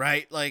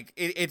 Right? Like,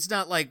 it's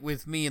not like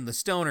with me and the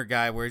stoner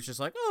guy where it's just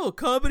like, oh,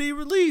 comedy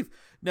relief.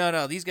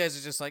 No, these guys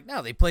are just like,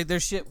 no, they played their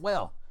shit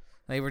well.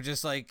 They were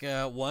just like,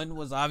 one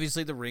was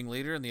obviously the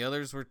ringleader and the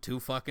others were too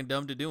fucking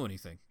dumb to do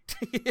anything.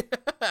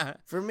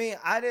 For me,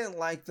 I didn't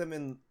like them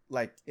in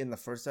the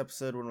first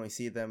episode when we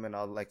see them and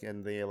all like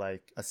in the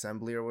like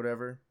assembly or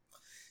whatever.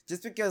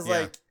 Just because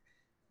like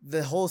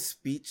the whole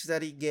speech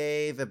that he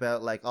gave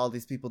about like all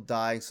these people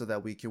dying so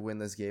that we could win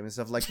this game and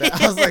stuff like that.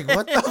 I was like,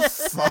 what the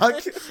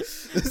fuck?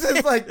 This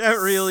is like that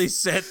really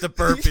set the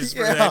purpose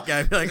for that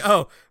guy. Like,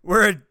 oh,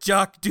 we're a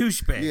jock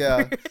douchebag.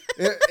 Yeah.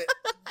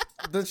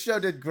 The show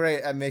did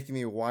great at making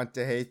me want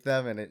to hate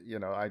them, and it,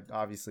 I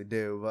obviously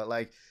do, but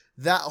like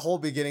that whole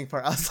beginning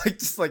part, I was like,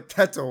 just like,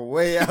 that's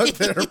way out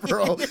there,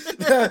 bro.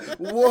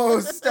 Whoa,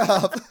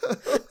 stop.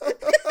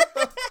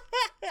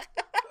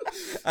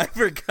 I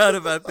forgot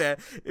about that.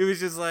 It was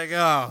just like,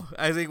 oh,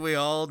 I think we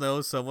all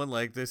know someone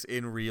like this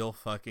in real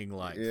fucking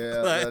life.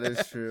 Yeah, that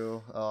is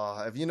true.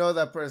 If you know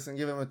that person,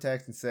 give him a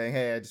text and say,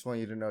 hey, I just want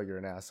you to know you're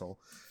an asshole.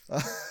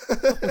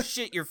 Oh,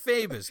 shit, you're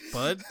famous,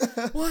 bud.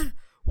 What?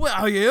 Well,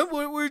 I am?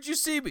 Where'd you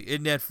see me?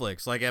 In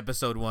Netflix, like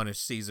episode 1 of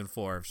season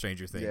 4 of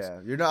Stranger Things. Yeah,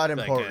 you're not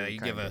important. You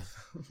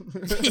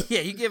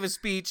give a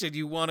speech and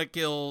you want to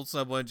kill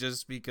someone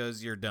just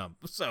because you're dumb.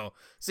 So,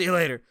 see you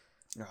later.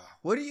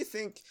 What do you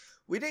think?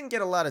 We didn't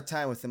get a lot of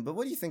time with him, but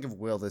what do you think of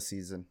Will this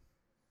season?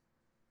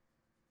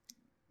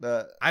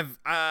 The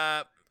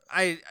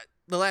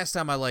last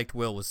time I liked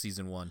Will was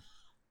season 1.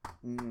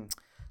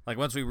 Like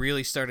once we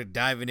really started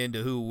diving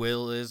into who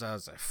Will is, I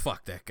was like,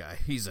 fuck that guy.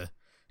 He's a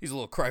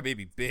little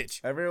crybaby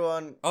bitch.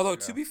 Something. Although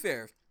to be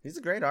fair, he's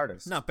a great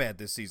artist. Not bad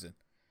this season.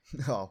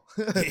 No.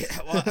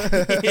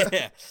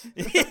 Yeah.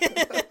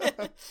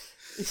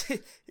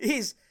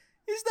 He's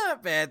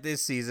not bad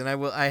this season.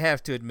 I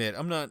have to admit.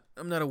 I'm not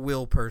a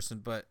Will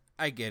person, but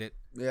I get it.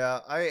 Yeah,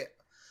 I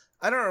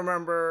don't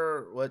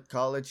remember what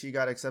college he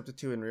got accepted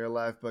to in real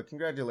life, but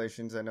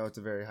congratulations. I know it's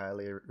a very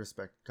highly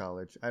respected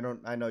college. I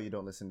know you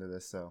don't listen to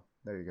this, so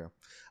there you go.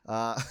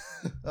 I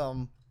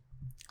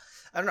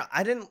don't know.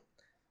 I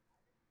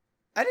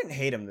didn't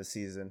hate him this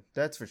season.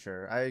 That's for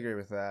sure. I agree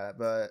with that,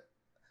 but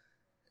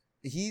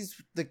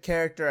he's the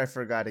character I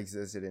forgot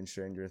existed in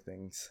Stranger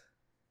Things.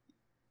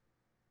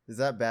 Is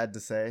that bad to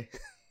say?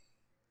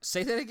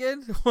 Say that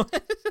again?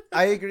 What?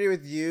 I agree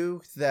with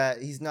you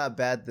that he's not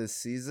bad this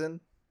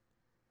season.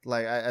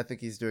 Like, I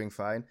think he's doing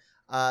fine.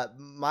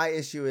 My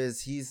issue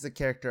is he's the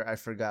character I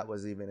forgot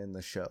was even in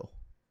the show.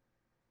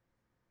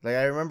 Like,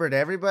 I remembered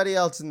everybody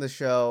else in the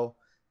show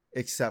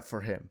except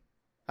for him.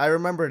 I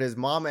remembered his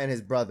mom and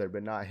his brother,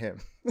 but not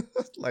him.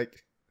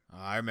 Like, Oh,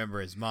 I remember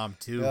his mom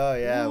too. oh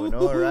yeah,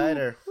 Winona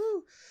Ryder.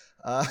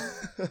 Uh,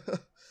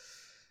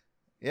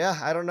 yeah,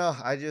 I don't know.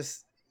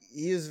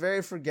 He was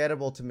very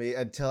forgettable to me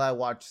until I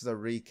watched the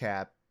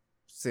recap,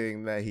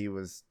 seeing that he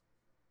was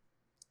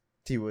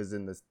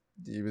in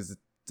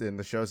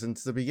the show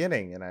since the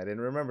beginning, and I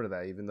didn't remember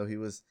that, even though he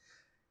was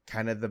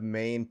kind of the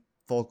main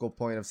focal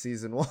point of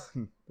season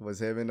 1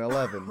 was him in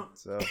 11.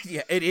 So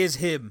yeah, it is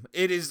him.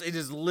 It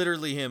is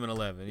literally him in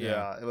 11.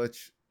 Yeah.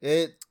 Which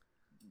it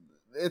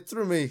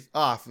threw me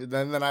off. And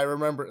then I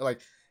remember,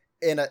 like,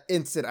 in an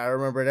instant, I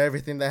remembered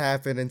everything that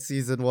happened in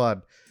season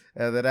 1.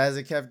 And then as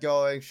it kept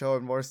going,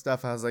 showing more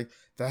stuff, I was like,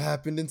 that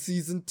happened in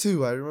season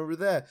 2. I remember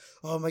that.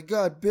 Oh my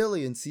God,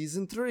 Billy in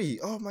season 3.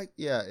 Oh my,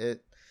 yeah,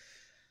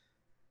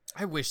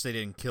 I wish they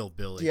didn't kill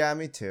Billy. Yeah,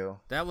 me too.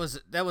 That was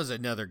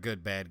another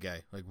good bad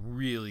guy. Like,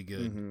 really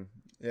good. Mm-hmm.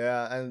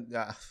 Yeah, and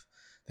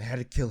they had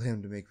to kill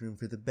him to make room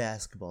for the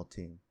basketball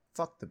team.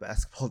 Fuck the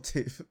basketball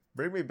team.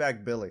 Bring me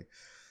back Billy.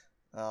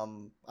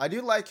 I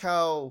do like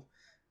how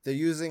they're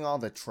using all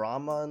the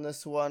trauma in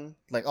this one.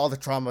 Like, all the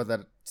trauma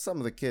that some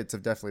of the kids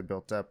have definitely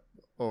built up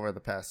over the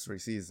past 3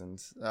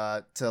 seasons.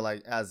 To,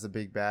 like, as the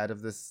big bad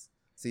of this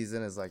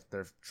season is, like,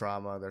 their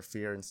trauma, their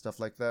fear, and stuff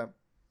like that.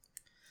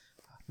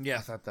 Yeah,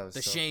 I thought that was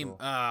the so shame.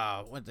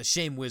 cool. The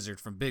shame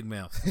wizard from Big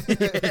Mouth.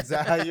 Is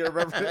that how you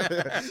remember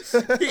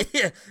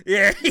it?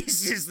 yeah,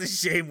 he's just the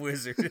shame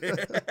wizard.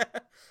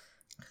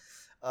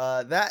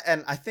 That,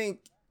 and I think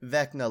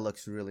Vecna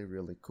looks really,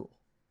 really cool.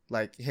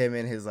 Like, him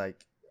in his,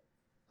 like,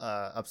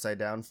 upside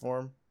down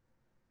form.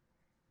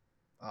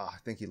 Oh, I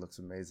think he looks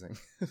amazing.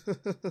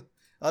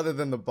 Other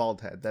than the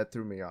bald head, that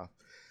threw me off.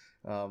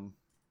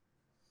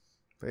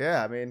 But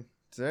yeah, I mean,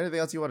 is there anything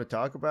else you want to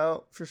talk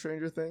about for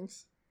Stranger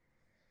Things?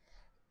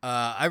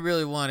 I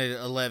really wanted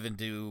 11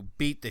 to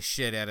beat the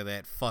shit out of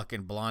that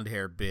fucking blonde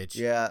hair bitch.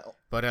 Yeah.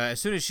 But as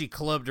soon as she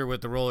clubbed her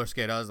with the roller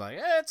skate, I was like,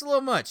 it's a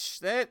little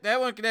much. That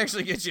one can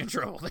actually get you in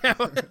trouble.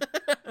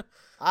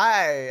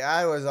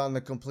 I was on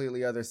the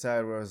completely other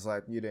side where I was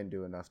like, you didn't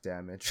do enough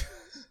damage.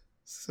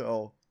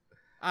 So.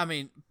 I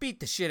mean,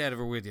 beat the shit out of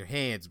her with your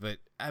hands, but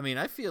I mean,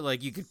 I feel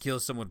like you could kill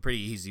someone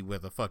pretty easy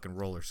with a fucking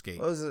roller skate.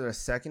 What was it, a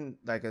second,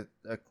 like a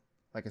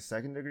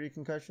second degree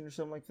concussion or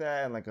something like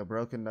that, and like a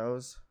broken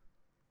nose?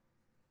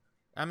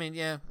 I mean,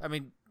 yeah. I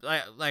mean,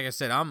 like I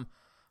said, I'm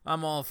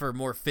all for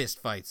more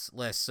fist fights,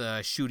 less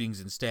shootings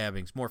and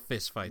stabbings. More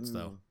fist fights,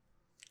 though.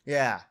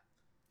 Yeah,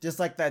 just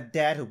like that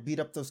dad who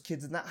beat up those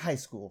kids in that high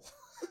school.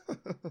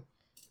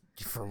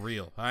 For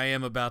real, I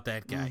am about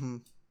that guy. Mm-hmm.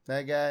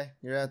 That guy,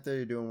 you're out there,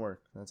 you're doing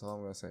work. That's all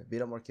I'm gonna say.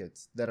 Beat up more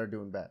kids that are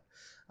doing bad.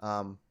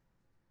 But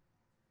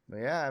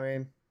yeah, I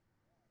mean,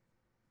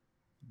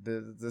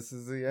 this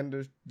is the end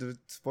of the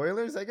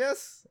spoilers, I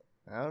guess.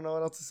 I don't know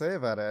what else to say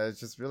about it. It's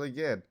just really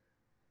good.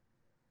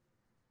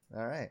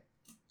 All right,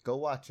 go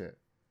watch it.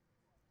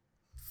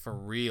 For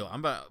real, I'm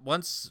about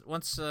once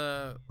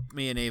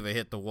me and Ava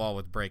hit the wall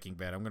with Breaking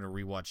Bad, I'm gonna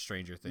rewatch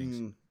Stranger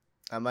Things.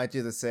 I might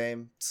do the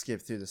same.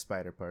 Skip through the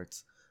spider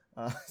parts,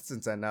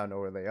 since I now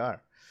know where they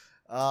are.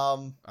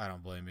 I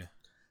don't blame you.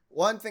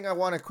 One thing I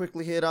want to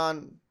quickly hit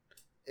on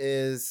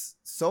is,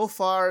 so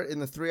far in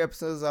the 3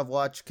 episodes I've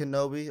watched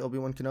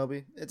Obi-Wan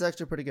Kenobi, it's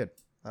actually pretty good.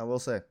 I will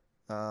say,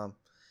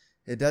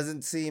 it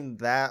doesn't seem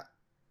that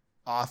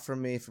off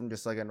from me from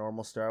just like a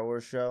normal Star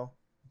Wars show.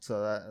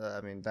 So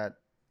that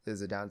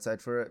is a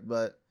downside for it,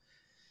 but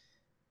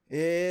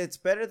it's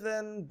better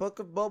than Book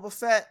of Boba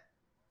Fett.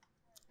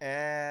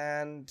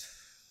 And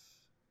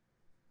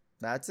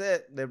that's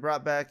it. They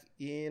brought back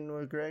Ian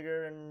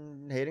McGregor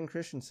and Hayden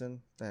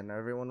Christensen, and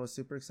everyone was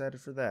super excited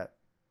for that.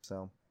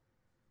 So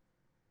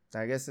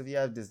I guess if you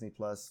have Disney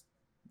Plus,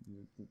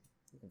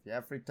 if you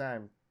have free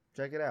time,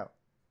 check it out.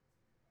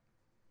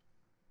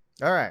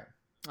 All right.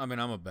 I mean,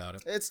 I'm about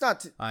it. It's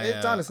not.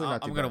 It's honestly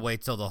not. I'm gonna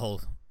wait till the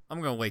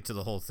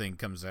whole thing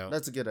comes out.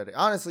 That's a good idea.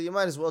 Honestly, you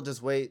might as well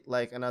just wait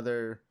like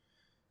another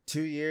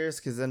 2 years,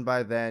 because then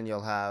by then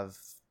you'll have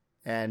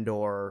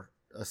Andor,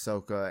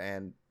 Ahsoka,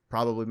 and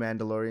probably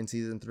Mandalorian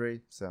season 3.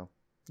 So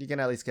you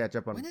can at least catch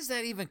up on. When is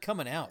that even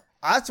coming out?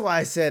 That's why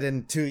I said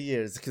in 2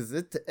 years, because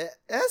it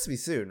has to be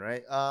soon,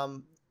 right?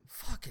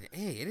 Fucking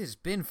A, it has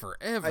been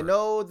forever. I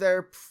know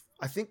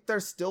I think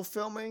they're still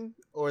filming,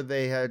 or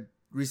they had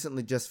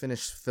recently just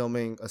finished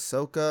filming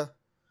Ahsoka.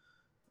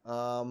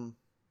 And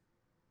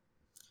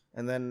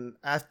then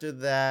after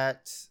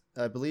that,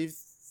 I believe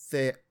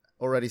they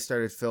already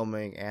started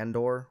filming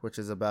Andor, which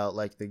is about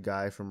like the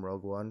guy from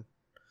Rogue One.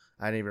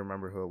 I didn't even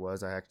remember who it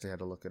was. I actually had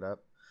to look it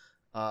up.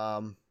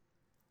 And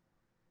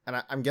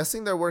I'm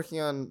guessing they're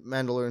working on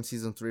Mandalorian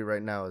season 3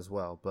 right now as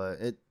well, but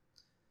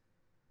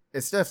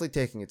it's definitely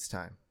taking its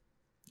time.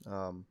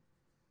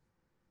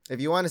 If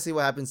you want to see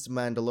what happens to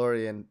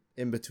Mandalorian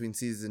in between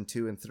season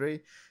 2 and 3,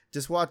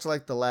 just watch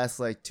like the last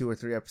like 2 or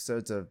 3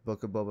 episodes of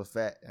Book of Boba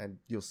Fett, and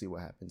you'll see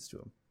what happens to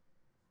him.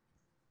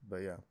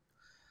 But yeah,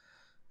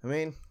 I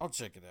mean, I'll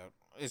check it out.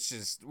 it's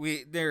just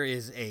there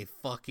is a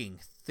fucking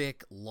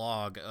thick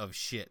log of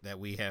shit that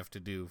we have to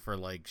do for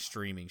like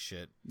streaming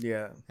shit.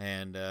 Yeah.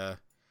 And I'm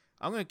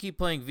gonna keep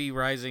playing V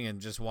Rising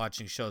and just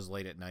watching shows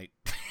late at night.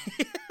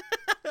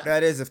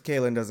 That is if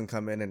Kalen doesn't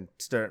come in and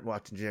start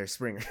watching Jerry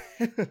Springer.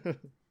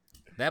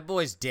 That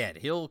boy's dead.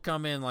 He'll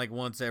come in like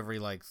once every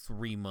like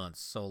 3 months,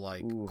 so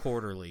like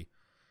quarterly,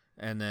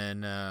 and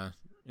then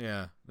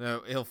yeah,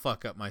 he'll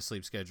fuck up my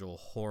sleep schedule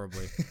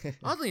horribly.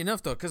 Oddly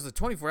enough, though, because the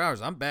 24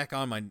 hours, I'm back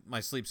on my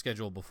sleep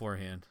schedule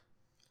beforehand.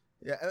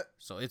 Yeah,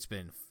 so it's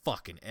been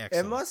fucking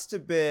excellent. It must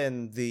have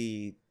been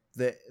the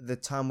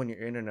time when your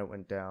internet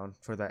went down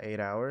for that 8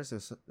 hours. It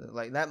was,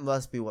 like that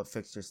must be what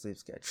fixed your sleep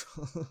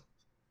schedule.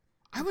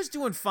 I was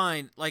doing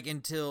fine like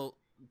until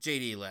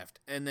JD left,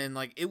 and then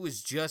like it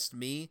was just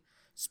me.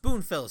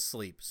 Spoon fell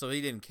asleep, so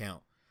he didn't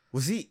count.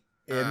 Was he?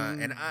 Yeah,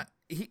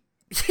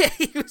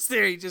 he was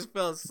there. He just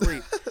fell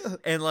asleep.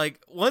 And like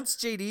once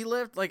JD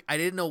left, like I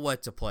didn't know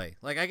what to play.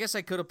 Like I guess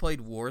I could have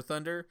played War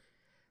Thunder,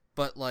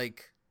 but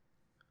like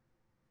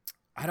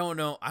I don't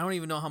know. I don't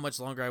even know how much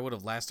longer I would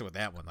have lasted with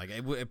that one. Like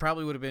it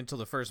probably would have been until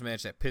the first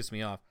match that pissed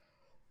me off,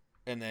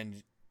 and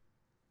then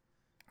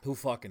who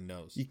fucking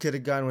knows? You could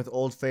have gone with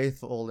Old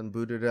Faithful and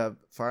booted up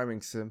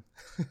Farming Sim.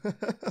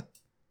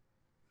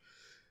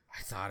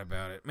 I thought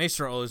about it.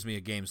 Maestro owes me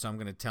a game, so I'm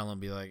gonna tell him,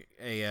 be like,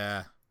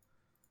 "Hey,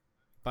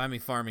 buy me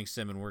Farming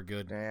Sim and we're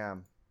good."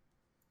 Damn.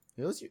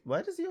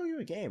 Why does he owe you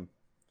a game?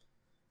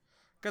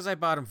 Because I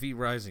bought him V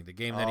Rising, the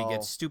game that he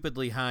gets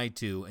stupidly high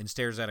to and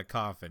stares at a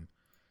coffin.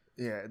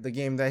 Yeah, the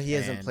game that he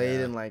hasn't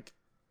played in like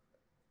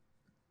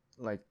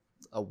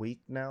a week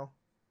now.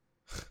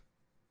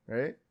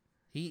 Right?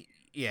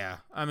 Yeah.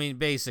 I mean,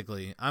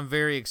 basically, I'm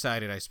very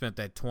excited I spent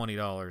that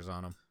 $20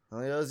 on him.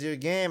 Well, he owes you a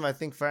game. I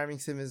think Farming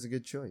Sim is a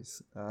good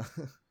choice.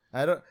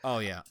 I don't. Oh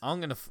yeah, I'm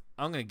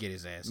gonna get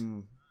his ass.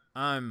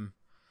 I'm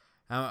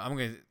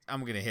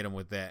gonna hit him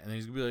with that, and then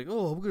he's gonna be like,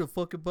 "Oh, I'm gonna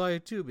fucking buy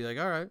it too." Be like,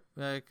 "All right,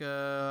 like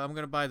I'm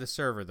gonna buy the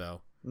server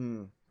though,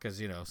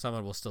 because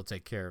someone will still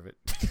take care of it."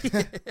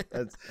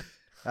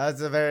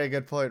 That's a very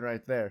good point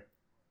right there.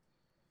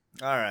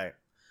 All right.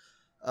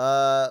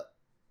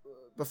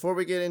 Before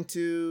we get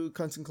into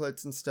cunts and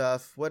clits and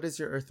stuff, what is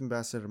your Earth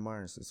Ambassador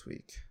Mars this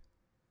week?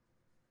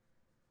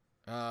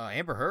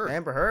 Amber Heard.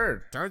 Amber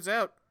Heard. Turns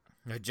out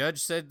the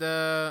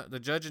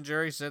judge and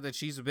jury said that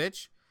she's a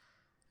bitch,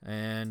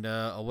 and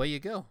away you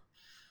go.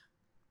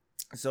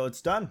 So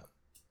it's done.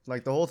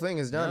 Like the whole thing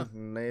is done. Yeah.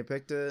 And they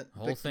picked it. The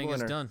whole thing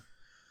is done.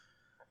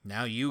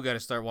 Now you got to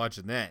start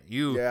watching that.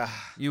 You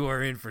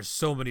are in for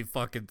so many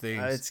fucking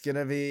things. It's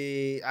gonna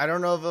be. I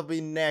don't know if it'll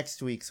be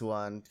next week's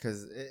one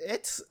because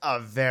it's a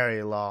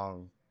very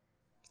long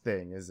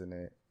thing, isn't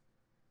it?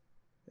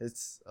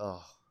 It's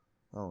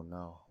Oh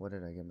no, what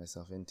did I get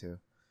myself into?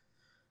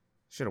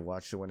 Should have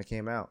watched it when it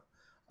came out.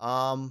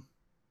 All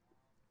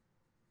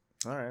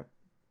right.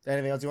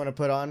 Anything else you want to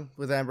put on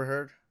with Amber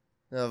Heard?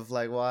 Of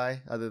like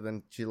why, other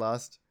than she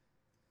lost?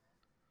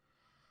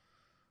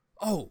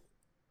 Oh.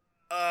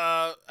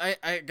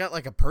 I got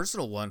like a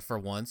personal one for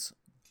once.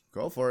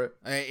 Go for it.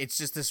 It's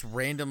just this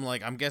random,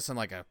 like, I'm guessing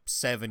like a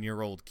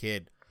 7-year-old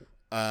kid.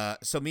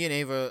 So me and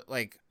Ava,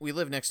 like, we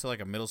live next to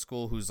like a middle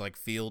school whose like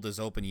field is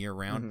open year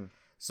round. Mm-hmm.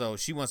 So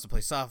she wants to play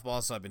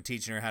softball, so I've been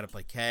teaching her how to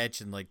play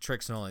catch and like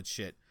tricks and all that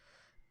shit.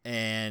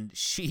 And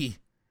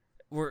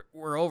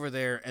we're over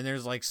there, and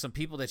there's like some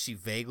people that she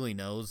vaguely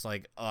knows,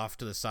 like off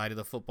to the side of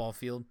the football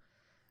field,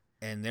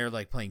 and they're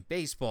like playing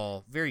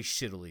baseball very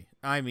shittily.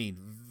 I mean,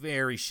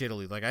 very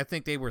shittily. Like I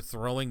think they were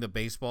throwing the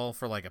baseball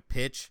for like a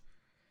pitch,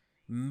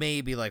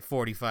 maybe like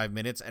 45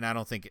 minutes, and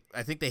I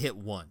think they hit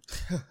one.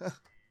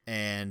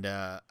 And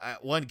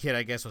one kid,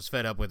 I guess, was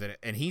fed up with it,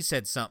 and he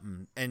said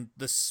something. And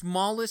the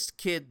smallest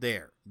kid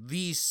there,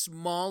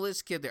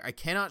 I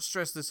cannot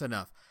stress this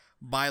enough,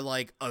 by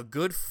like a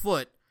good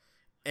foot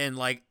and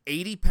like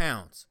 80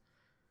 pounds,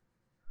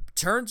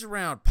 turns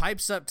around,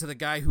 pipes up to the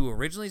guy who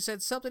originally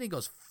said something. He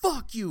goes,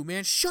 "Fuck you,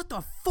 man. Shut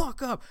the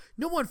fuck up.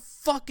 No one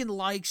fucking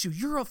likes you.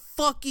 You're a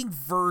fucking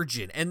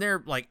virgin." And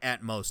they're like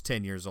at most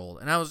 10 years old.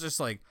 And I was just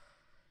like,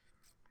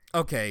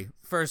 okay,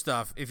 first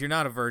off, if you're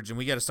not a virgin,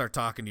 we got to start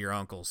talking to your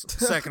uncles.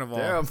 Second of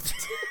all,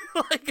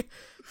 like,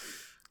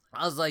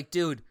 I was like,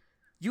 dude,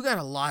 you got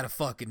a lot of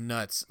fucking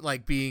nuts,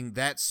 like being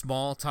that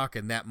small,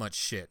 talking that much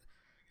shit.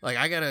 Like,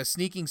 I got a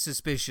sneaking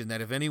suspicion that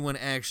if anyone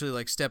actually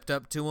like stepped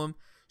up to him,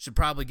 should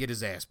probably get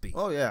his ass beat.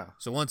 Oh yeah.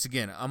 So once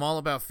again, I'm all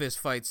about fist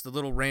fights. The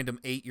little random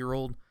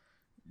 8-year-old,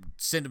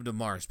 send him to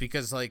Mars,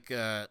 because like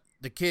the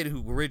kid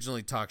who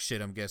originally talked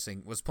shit, I'm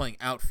guessing, was playing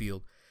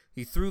outfield.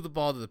 He threw the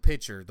ball to the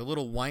pitcher. The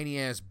little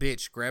whiny-ass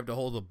bitch grabbed a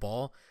hold of the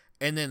ball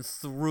and then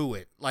threw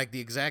it, like,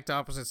 the exact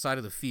opposite side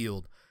of the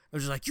field. I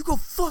was just like, you go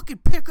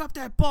fucking pick up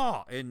that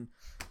ball. And,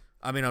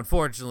 I mean,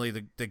 unfortunately,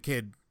 the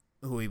kid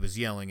who he was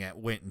yelling at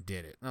went and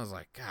did it. And I was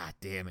like, God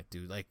damn it,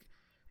 dude. Like,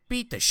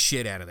 beat the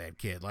shit out of that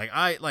kid. Like,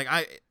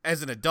 I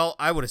as an adult,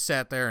 I would have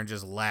sat there and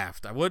just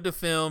laughed. I wouldn't have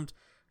filmed,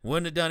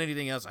 wouldn't have done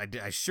anything else.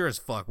 I sure as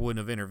fuck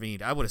wouldn't have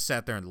intervened. I would have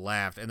sat there and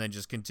laughed and then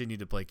just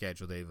continued to play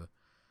catch with Ava.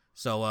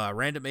 So,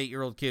 random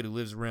 8-year-old kid who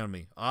lives around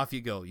me. Off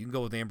you go. You can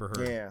go with Amber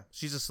Heard. Yeah.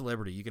 She's a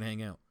celebrity. You can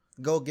hang out.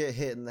 Go get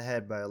hit in the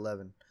head by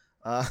 11.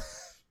 Yeah,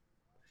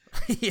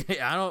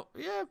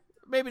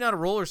 maybe not a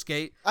roller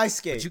skate. Ice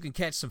skate. But you can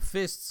catch some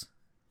fists.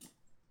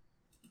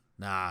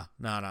 Nah.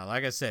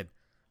 Like I said,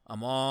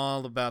 I'm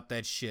all about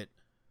that shit.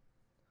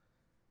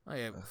 Oh,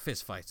 yeah,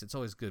 fist fights. It's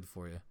always good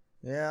for you.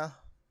 Yeah.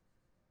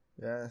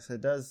 Yes, it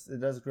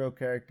does grow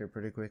character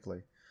pretty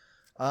quickly.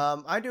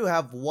 I do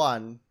have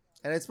one,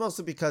 and it's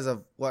mostly because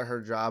of what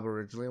her job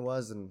originally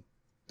was and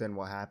then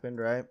what happened,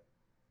 right?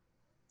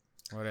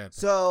 What happened?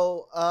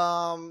 So,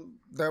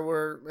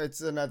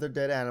 it's another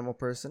dead animal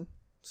person.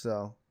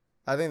 So,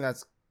 I think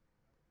that's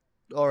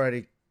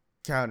already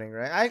counting,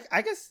 right?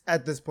 I guess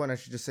at this point I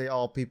should just say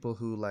all people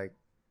who, like,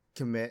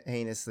 commit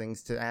heinous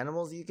things to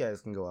animals, you guys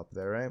can go up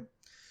there, right?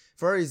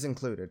 Furries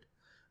included.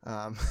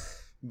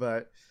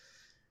 But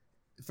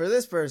for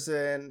this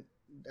person,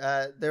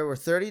 there were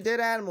 30 dead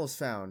animals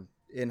found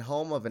in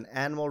home of an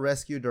animal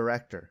rescue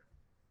director.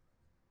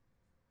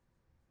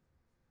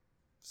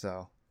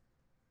 So.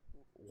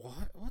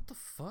 What the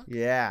fuck?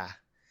 Yeah.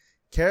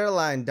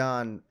 Caroline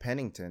Dawn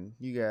Pennington.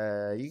 You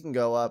can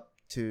go up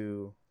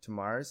to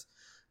Mars.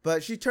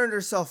 But she turned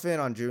herself in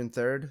on June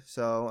 3rd,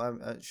 so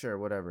I'm sure,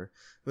 whatever.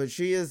 But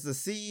she is the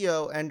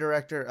CEO and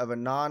director of a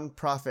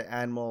non-profit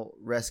animal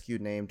rescue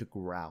named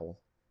Growl.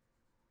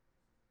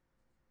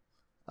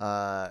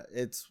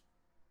 It's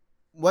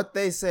what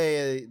they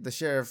say the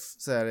sheriff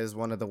said is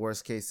one of the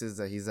worst cases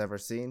that he's ever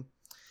seen.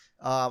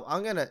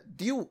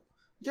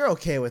 You're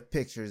okay with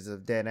pictures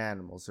of dead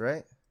animals,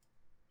 right?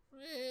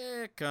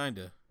 Yeah,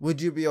 kinda.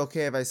 Would you be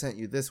okay if I sent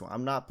you this one?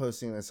 I'm not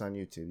posting this on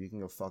YouTube. You can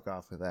go fuck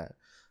off with that.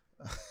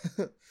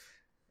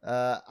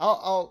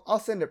 I'll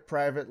send it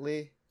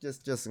privately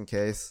just in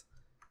case.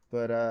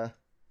 But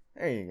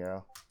there you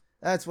go.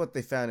 That's what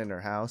they found in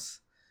her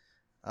house.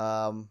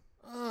 What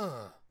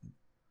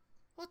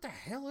the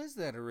hell is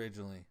that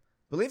originally?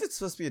 Believe it's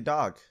supposed to be a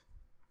dog.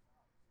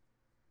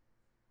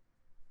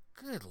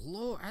 Good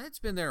lord, it's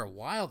been there a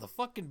while. The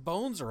fucking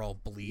bones are all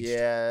bleached.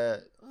 Yeah.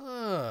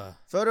 Ugh.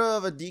 Photo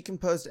of a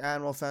decomposed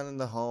animal found in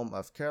the home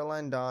of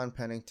Caroline Dawn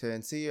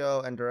Pennington,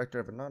 CEO and director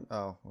of a non.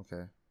 Oh,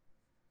 okay.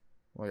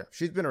 Well, yeah,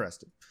 she's been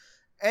arrested.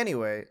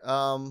 Anyway,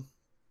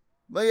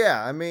 but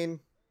yeah, I mean,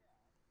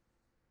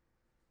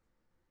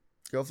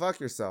 go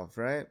fuck yourself,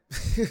 right?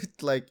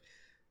 Like,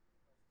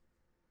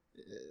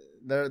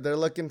 they're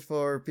looking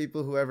for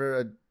people who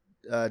ever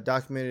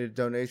documented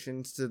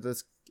donations to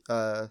this,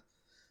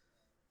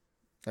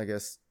 I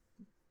guess,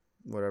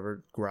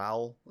 whatever,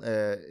 Growl,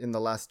 in the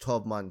last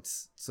 12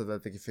 months so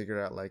that they can figure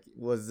out, like,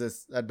 was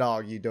this a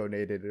dog you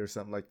donated or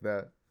something like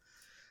that.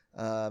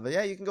 But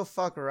yeah, you can go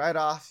fuck right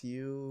off.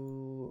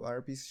 You are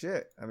a piece of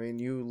shit. I mean,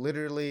 you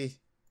literally,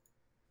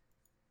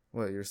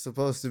 you're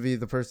supposed to be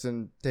the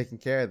person taking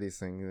care of these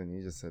things, and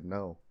you just said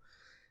no.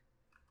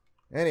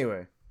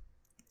 Anyway,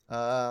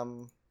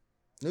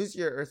 who's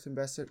your Earth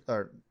ambassador?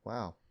 Or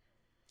wow,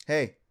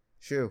 hey,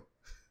 Shu.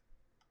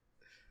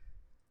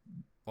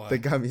 What? The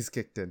gummies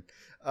kicked in.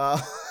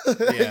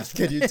 Yeah.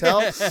 Can you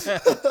tell?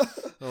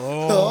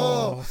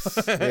 Oh.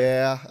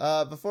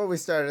 Yeah. Before we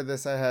started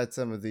this, I had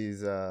some of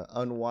these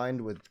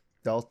Unwind with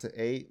Delta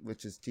 8,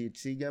 which is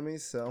THC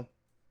gummies. So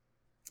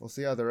we'll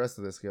see how the rest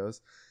of this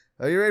goes.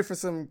 Are you ready for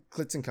some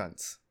clits and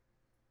cunts?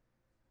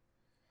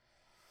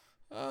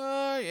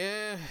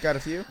 Yeah. Got a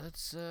few?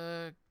 Let's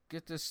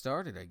get this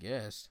started, I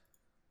guess.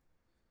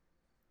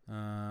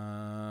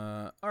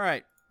 All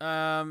right.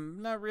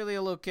 Not really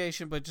a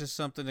location, but just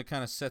something to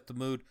kind of set the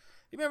mood.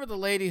 You remember the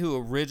lady who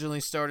originally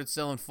started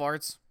selling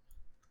farts?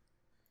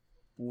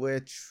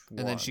 Which one?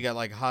 And then she got,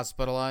 like,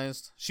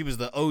 hospitalized? She was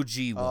the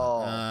OG one.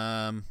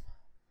 Oh.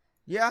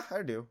 Yeah,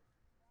 I do.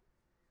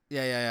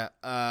 Yeah.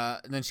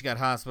 And then she got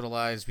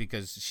hospitalized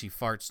because she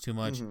farts too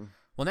much. Mm-hmm.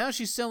 Well, now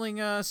she's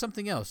selling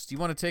something else. Do you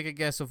want to take a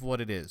guess of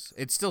what it is?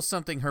 It's still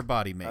something her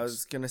body makes. I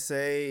was going to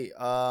say,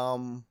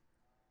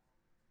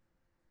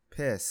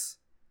 piss.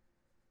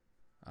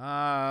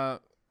 I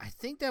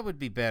think that would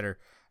be better.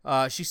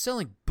 She's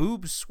selling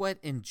boob sweat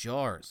in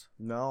jars.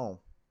 No.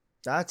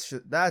 That's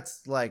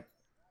like,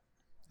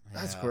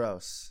 that's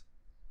gross.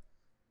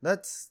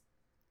 That's...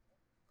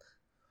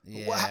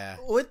 Yeah.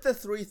 With the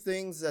three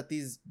things that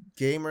these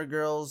gamer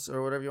girls,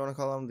 or whatever you want to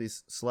call them,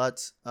 these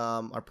sluts,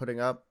 are putting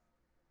up,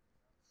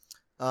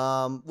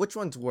 which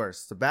one's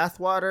worse? The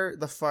bathwater,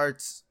 the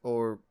farts,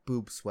 or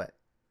boob sweat?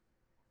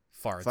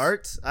 Farts.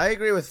 Farts? I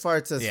agree with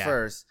farts as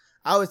first.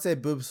 I would say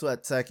boob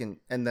sweat second,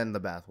 and then the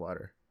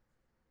bathwater.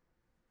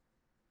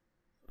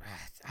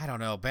 I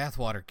don't know.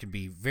 Bathwater can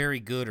be very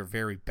good or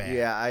very bad.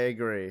 Yeah, I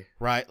agree.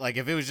 Right? Like,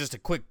 if it was just a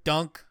quick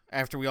dunk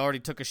after we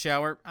already took a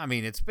shower, I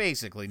mean, it's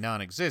basically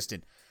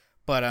non-existent.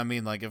 But, I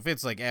mean, like, if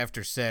it's, like,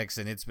 after sex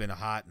and it's been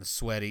hot and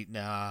sweaty,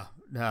 nah,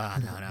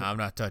 I'm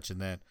not touching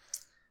that.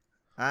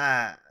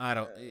 I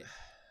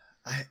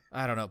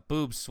don't know.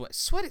 Boob sweat.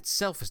 Sweat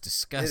itself is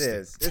disgusting. It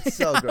is. It's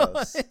so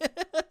gross.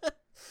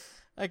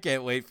 I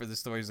can't wait for the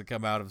stories to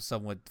come out of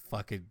someone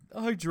fucking,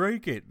 I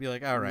drank it. Be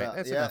like, all right,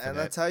 that's enough of and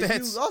that. that's how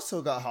you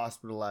also got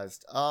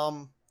hospitalized.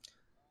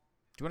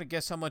 you want to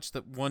guess how much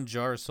that one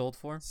jar is sold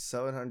for?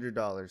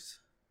 $700.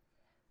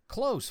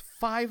 Close.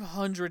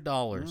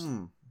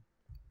 $500.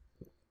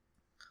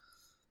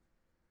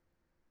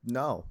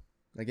 No.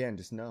 Again,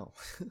 just no.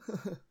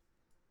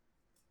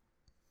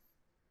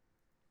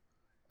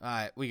 All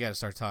right, we got to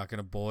start talking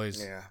to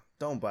boys. Yeah,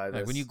 don't buy this.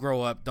 Like, when you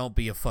grow up, don't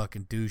be a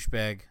fucking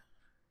douchebag.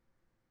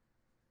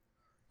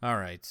 All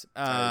right,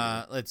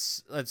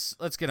 let's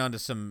get on to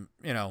some.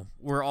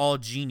 We're all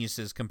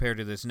geniuses compared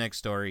to this next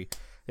story.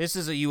 This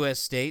is a U.S.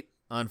 state,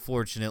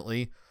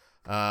 unfortunately.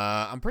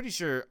 I'm pretty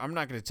sure. I'm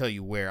not going to tell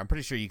you where. I'm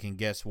pretty sure you can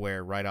guess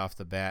where right off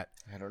the bat.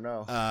 I don't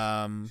know.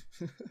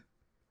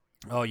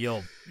 Oh,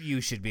 you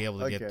should be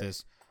able to get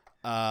this.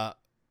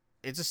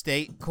 It's a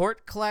state.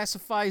 Court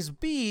classifies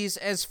bees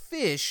as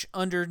fish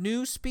under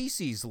new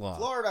species law.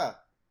 Florida.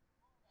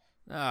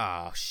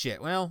 Oh,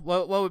 shit. Well,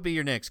 what would be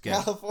your next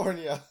guess?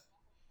 California.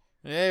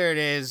 There it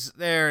is.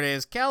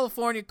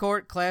 California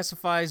court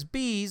classifies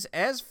bees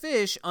as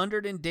fish under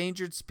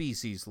endangered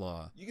species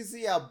law. You can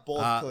see how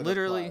both could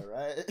literally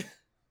apply, right?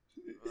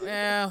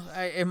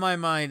 Yeah, in my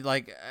mind,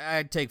 like,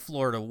 I'd take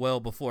Florida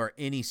well before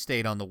any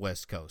state on the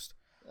West Coast.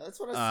 That's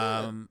what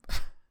I said.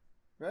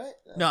 Right?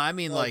 No, I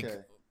mean, like,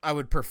 I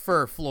would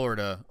prefer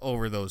Florida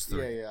over those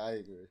three. Yeah, I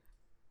agree.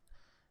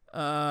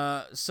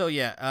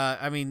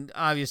 I mean,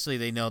 obviously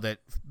they know that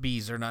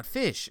bees are not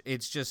fish.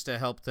 It's just to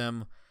help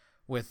them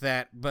with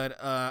that. But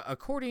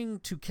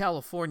according to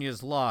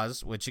California's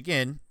laws, which,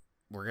 again,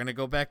 we're going to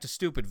go back to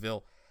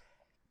Stupidville,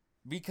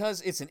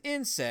 because it's an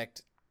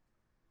insect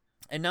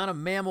and not a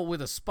mammal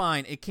with a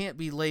spine, it can't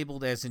be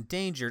labeled as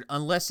endangered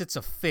unless it's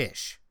a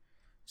fish.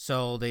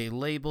 So they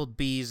labeled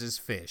bees as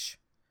fish.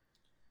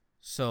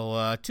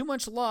 So too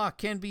much law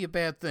can be a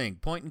bad thing.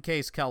 Point in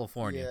case,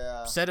 California.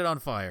 Yeah. Set it on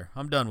fire.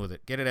 I'm done with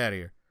it. Get it out of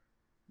here.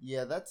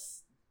 Yeah,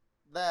 that's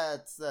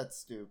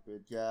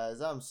stupid,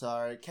 guys. I'm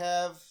sorry.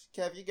 Kev,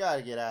 you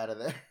gotta get out of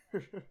there.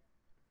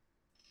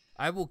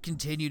 I will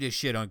continue to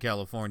shit on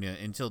California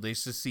until they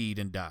secede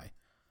and die.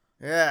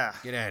 Yeah.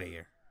 Get out of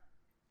here.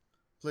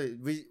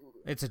 Please,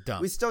 it's a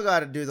dump. We still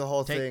gotta do the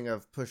whole thing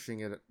of pushing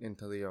it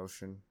into the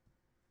ocean.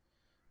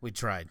 We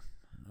tried.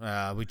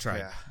 Yeah.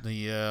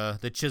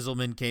 The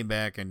Chiselmen came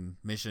back and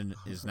mission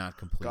is not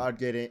complete.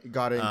 God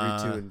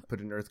angry too and put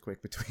an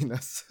earthquake between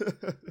us.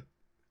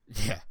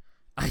 Yeah,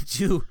 I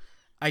do.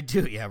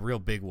 Yeah, real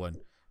big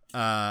one.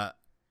 I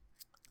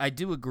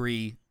do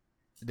agree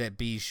that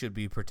bees should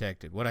be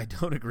protected. What I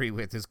don't agree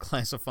with is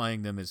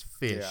classifying them as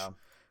fish,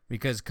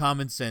 because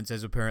common sense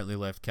has apparently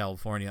left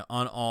California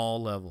on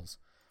all levels.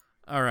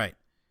 All right.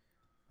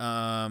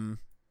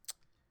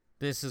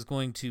 This is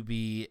going to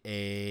be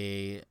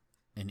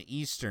an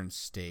eastern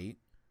state.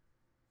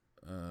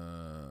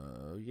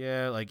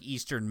 Like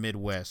eastern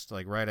Midwest,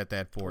 like right at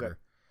that border.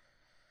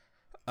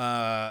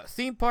 Okay.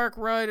 Theme park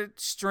ride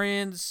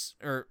strands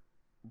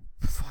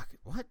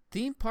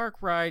Theme park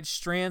ride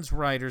strands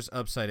riders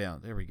upside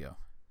down. There we go.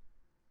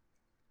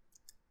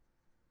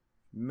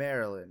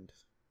 Maryland.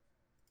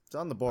 It's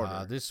on the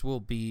border. This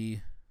will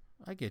be,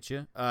 I get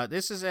you.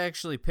 This is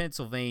actually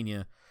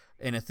Pennsylvania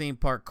in a theme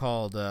park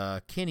called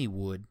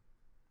Kennywood.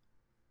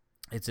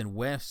 It's in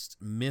West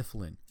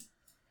Mifflin.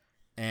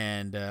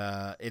 And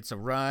it's a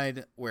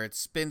ride where it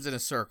spins in a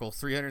circle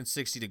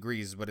 360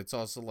 degrees, but it's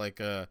also like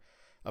a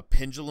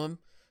pendulum.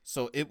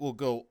 So it will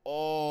go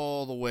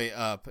all the way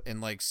up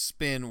and like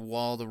spin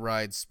while the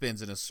ride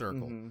spins in a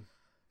circle. Mm-hmm.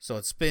 So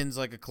it spins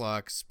like a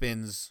clock,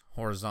 spins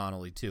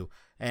horizontally too.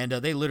 And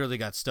they literally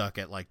got stuck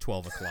at like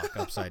 12 o'clock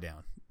upside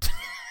down.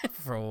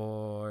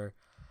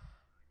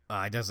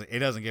 It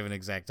doesn't give an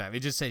exact time.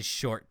 It just says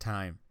short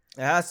time.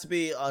 It has to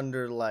be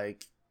under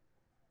like,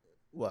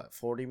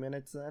 40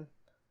 minutes then?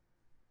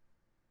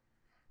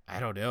 I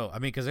don't know. I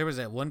mean, because there was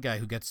that one guy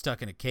who got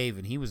stuck in a cave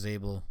and he was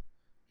able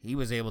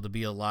to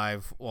be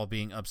alive while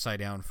being upside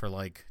down for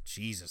like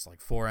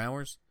 4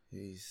 hours.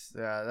 Jeez.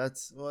 Yeah,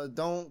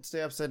 don't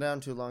stay upside down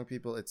too long,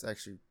 people. It's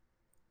actually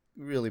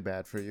really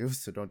bad for you,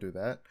 so don't do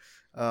that.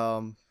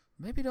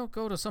 Maybe don't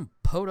go to some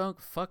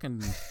podunk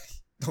fucking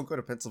don't go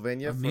to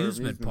Pennsylvania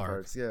amusement for park.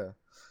 Parks. Yeah.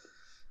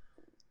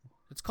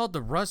 It's called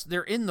the Rust.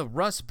 They're in the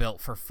Rust Belt,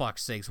 for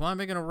fuck's sakes. Why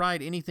am I going to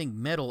ride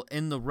anything metal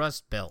in the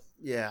Rust Belt?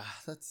 Yeah,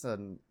 that's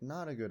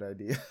not a good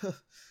idea.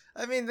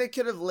 I mean, they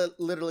could have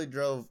literally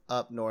drove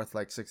up north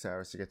like 6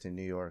 hours to get to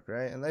New York,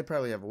 right? And they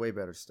probably have way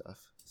better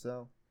stuff.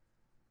 So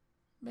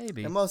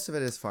maybe. And most of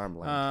it is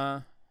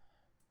farmland.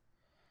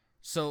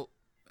 So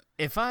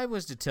if I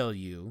was to tell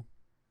you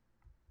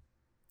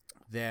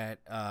that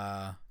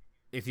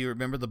if you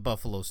remember the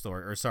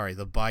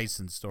the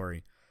bison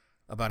story,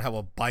 about how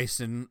a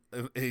bison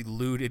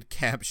eluded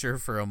capture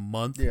for a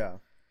month,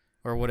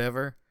 or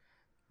whatever.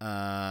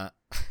 How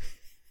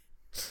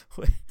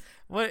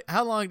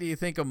long do you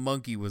think a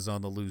monkey was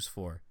on the loose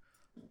for?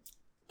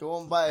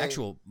 Going by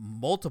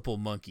multiple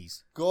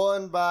monkeys.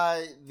 Going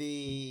by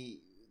the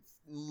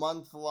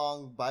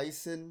month-long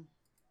bison,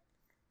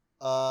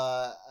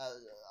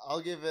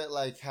 I'll give it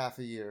like half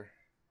a year.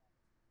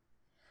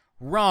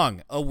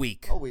 Wrong. A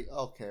week. A week.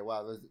 Okay.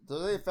 Wow. So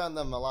they found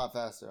them a lot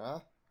faster, huh?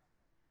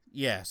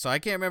 Yeah, so I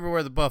can't remember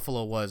where the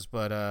buffalo was,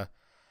 but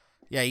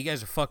yeah, you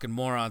guys are fucking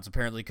morons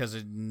apparently, because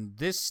in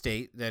this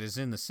state that is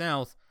in the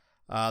South,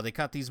 they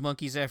caught these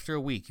monkeys after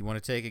a week. You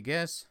want to take a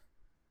guess?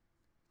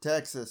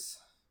 Texas.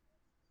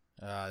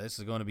 This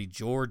is going to be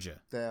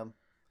Georgia. Damn.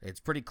 It's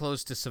pretty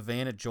close to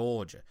Savannah,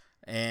 Georgia,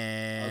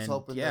 and I was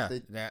hoping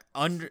that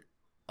under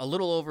a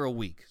little over a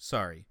week.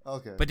 Sorry,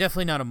 Okay. but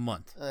definitely not a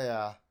month.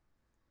 Yeah.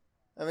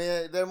 I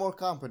mean, they're more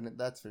competent,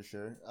 that's for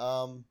sure.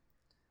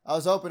 I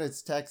was hoping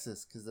it's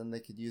Texas, because then they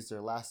could use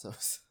their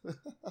lassos.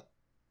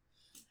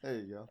 There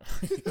you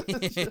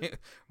go.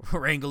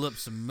 Wrangle up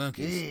some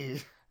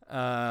monkeys.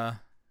 All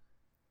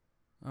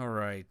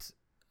right.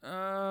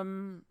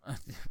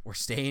 We're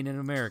staying in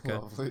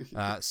America.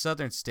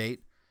 Southern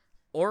state.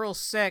 Oral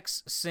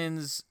sex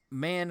sends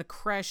man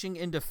crashing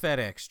into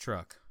FedEx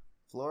truck.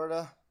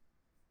 Florida?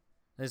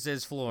 This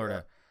is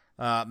Florida.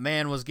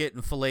 Man was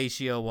getting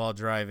fellatio while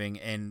driving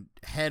and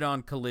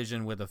head-on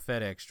collision with a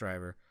FedEx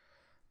driver.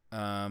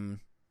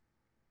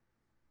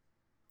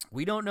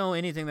 We don't know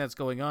anything that's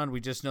going on. We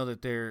just know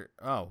that they're...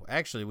 Oh,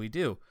 actually, we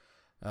do.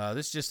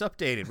 This just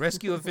updated.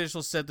 Rescue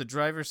officials said the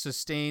driver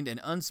sustained an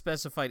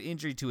unspecified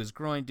injury to his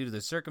groin due to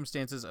the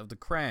circumstances of the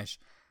crash.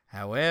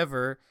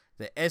 However,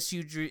 the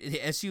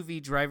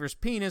SUV driver's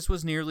penis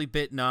was nearly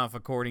bitten off,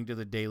 according to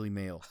the Daily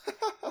Mail.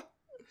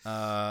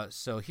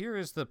 So here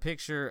is the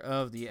picture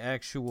of the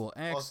actual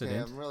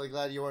accident. Okay, I'm really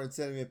glad you weren't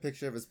sending me a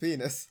picture of his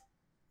penis.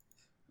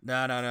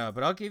 No.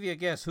 But I'll give you a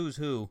guess who's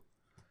who.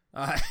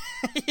 Yeah.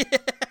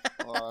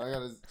 Oh, I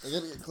gotta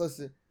get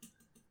closer.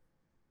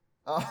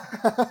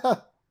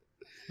 Oh.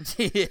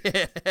 Yeah.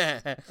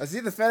 I see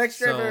the FedEx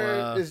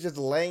driver is just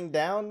laying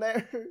down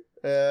there.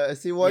 I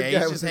see one guy he's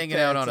with just his hanging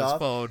out on pants his off,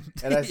 phone.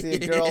 and I see a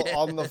girl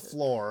on the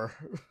floor.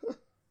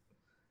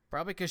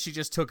 Probably because she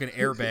just took an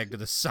airbag to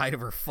the side of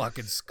her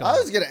fucking skull. I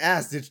was gonna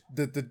ask,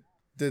 did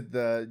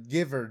the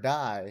giver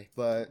die?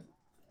 But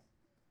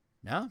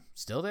no,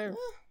 still there.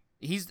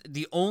 He's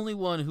the only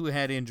one who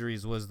had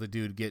injuries. Was the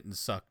dude getting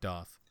sucked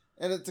off?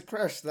 And it's a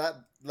crash that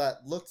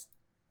looks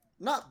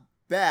not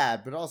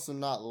bad, but also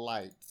not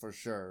light for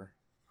sure.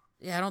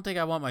 Yeah, I don't think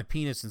I want my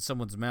penis in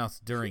someone's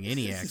mouth during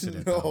any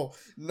accident. No,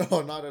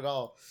 not at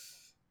all.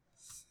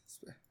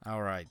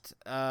 All right.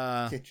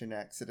 Kitchen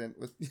accident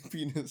with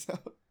penis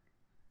out.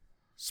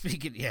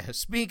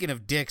 Speaking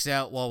of dicks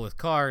out while with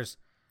cars,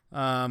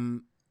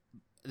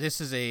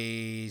 this is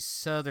a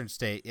southern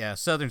state. Yeah,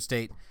 southern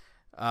state.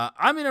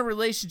 I'm in a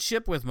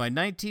relationship with my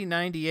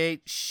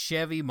 1998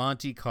 Chevy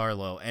Monte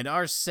Carlo, and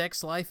our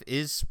sex life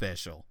is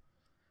special.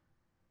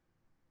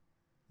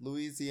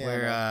 Louisiana.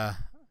 Where,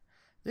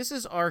 this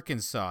is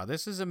Arkansas.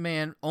 This is a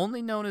man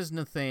only known as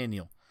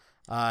Nathaniel,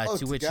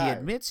 to which he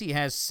admits he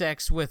has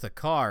sex with a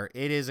car.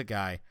 It is a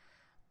guy.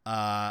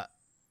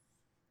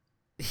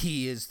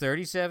 He is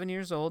 37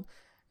 years old,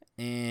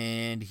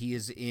 and he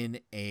is in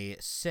a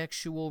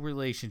sexual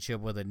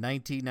relationship with a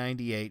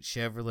 1998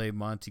 Chevrolet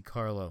Monte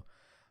Carlo.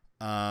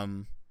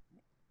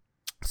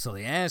 So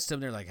they asked him,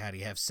 they're like, how do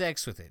you have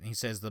sex with it? And he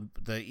says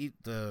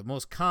the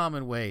most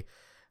common way,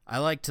 I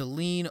like to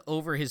lean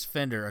over his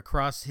fender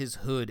across his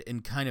hood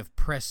and kind of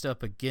pressed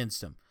up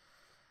against him.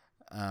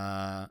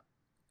 Do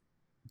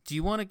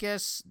you want to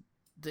guess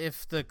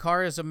if the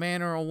car is a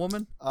man or a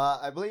woman?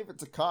 I believe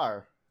it's a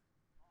car.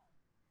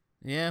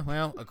 Yeah,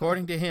 well,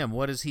 according to him,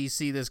 what does he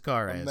see this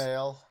car as? A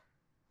male.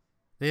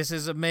 This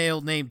is a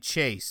male named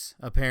Chase,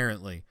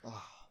 apparently.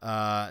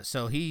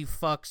 So he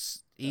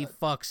fucks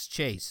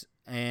Chase,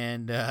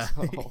 and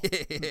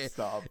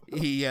Stop.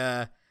 he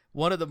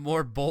one of the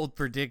more bold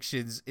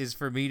predictions is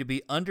for me to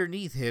be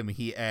underneath him,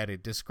 he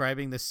added,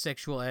 describing the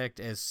sexual act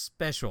as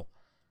special.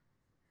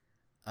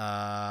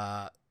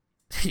 Yeah,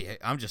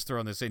 I'm just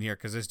throwing this in here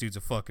because this dude's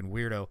a fucking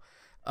weirdo.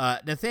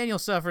 Nathaniel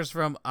suffers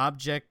from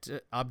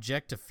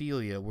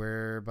objectophilia,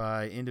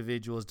 whereby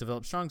individuals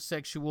develop strong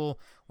sexual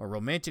or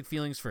romantic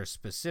feelings for a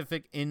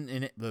specific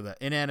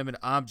inanimate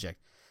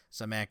object.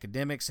 Some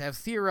academics have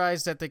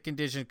theorized that the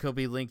condition could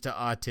be linked to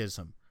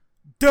autism.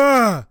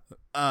 Duh!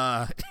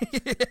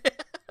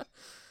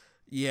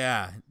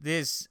 Yeah,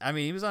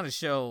 he was on a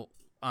show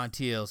on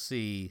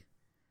TLC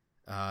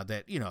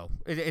that,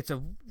 it's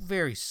a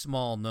very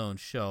small-known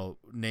show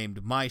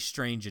named My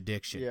Strange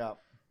Addiction. Yeah.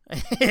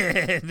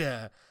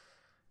 And,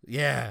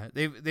 yeah,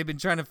 they've been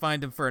trying to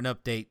find him for an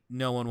update.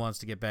 No one wants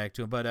to get back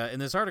to him. But in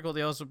this article,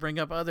 they also bring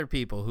up other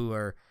people who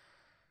are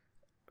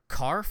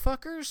car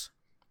fuckers.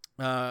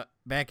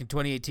 Back in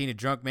 2018, a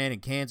drunk man in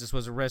Kansas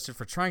was arrested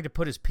for trying to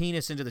put his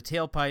penis into the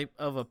tailpipe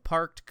of a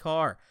parked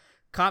car.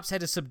 Cops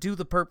had to subdue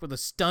the perp with a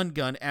stun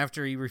gun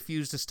after he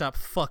refused to stop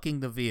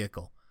fucking the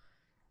vehicle.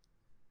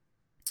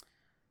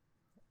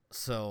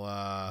 So,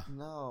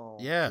 no.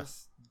 Yeah.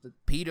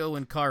 Pedo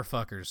and car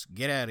fuckers,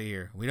 get out of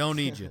here. We don't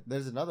need you.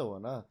 There's another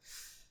one, huh?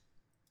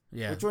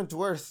 Yeah. Which one's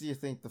worse, do you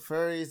think? The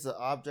furries, the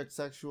object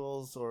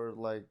sexuals, or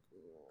like...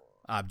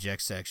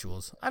 Object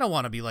sexuals. I don't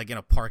want to be like in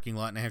a parking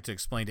lot and I have to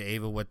explain to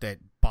Ava what that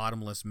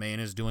bottomless man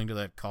is doing to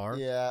that car.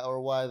 Yeah,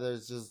 or why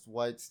there's just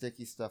white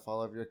sticky stuff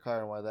all over your car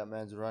and why that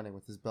man's running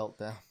with his belt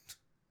down.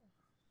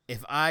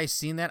 if I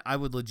seen that, I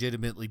would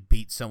legitimately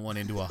beat someone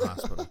into a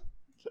hospital.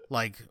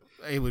 Like,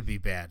 it would be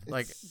bad.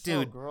 Like, It's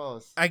dude, so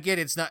gross. I get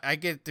it's not. I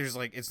get there's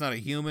like it's not a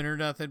human or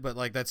nothing, but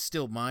like that's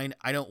still mine.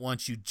 I don't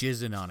want you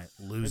jizzing on it,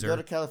 If you loser. go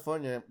to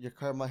California, your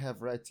car might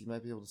have rights. You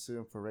might be able to sue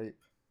him for rape.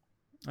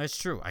 That's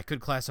true. I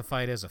could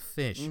classify it as a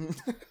fish.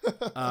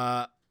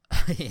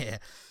 Yeah.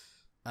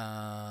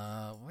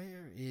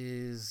 Where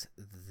is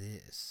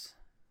this?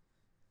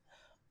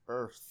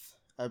 Earth.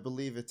 I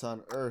believe it's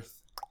on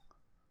Earth.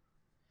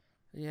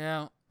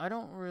 Yeah, I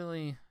don't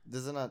really.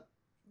 Does it not?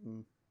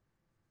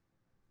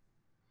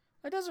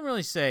 It doesn't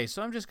really say,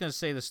 so I'm just gonna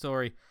say the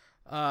story.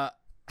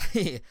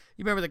 You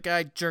remember the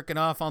guy jerking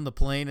off on the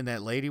plane and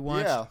that lady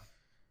watched? Yeah.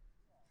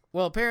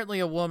 Well, apparently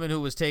a woman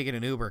who was taking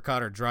an Uber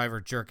caught her driver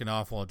jerking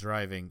off while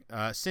driving,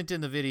 sent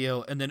in the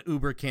video, and then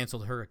Uber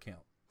canceled her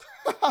account.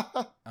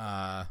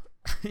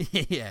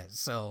 Yeah,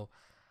 so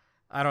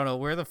I don't know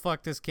where the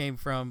fuck this came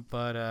from,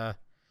 but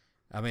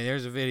I mean,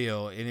 there's a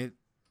video, and it.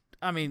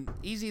 I mean,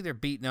 he's either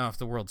beating off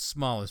the world's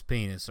smallest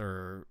penis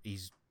or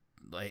he's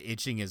like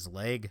itching his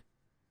leg.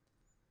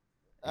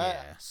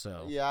 Yeah,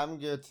 so Yeah, I'm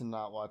good to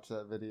not watch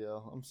that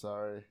video. I'm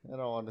sorry. I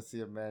don't want to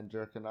see a man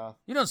jerking off.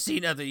 you don't see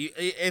nothing.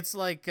 It's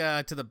like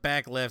to the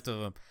back left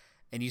of him,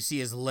 and you see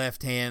his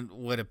left hand,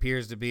 what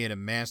appears to be in a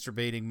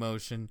masturbating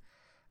motion.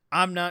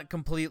 I'm not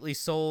completely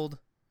sold,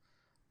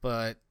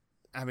 but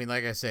I mean,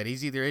 like I said,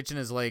 he's either itching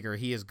his leg or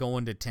he is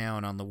going to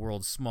town on the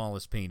world's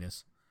smallest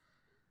penis.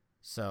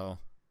 So,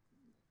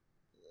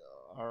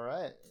 All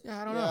right.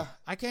 yeah, I don't know.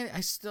 I can't.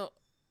 I still.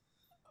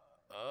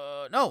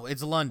 No,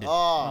 it's London.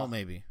 Oh.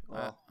 Maybe.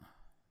 Well,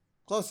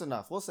 close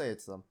enough. We'll say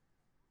it's them.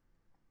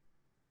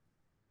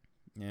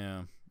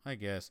 Yeah, I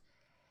guess.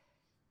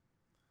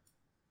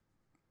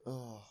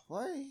 Oh,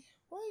 why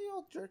are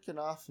y'all jerking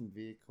off in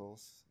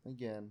vehicles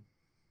again?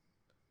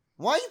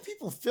 Why are you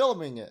people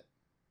filming it?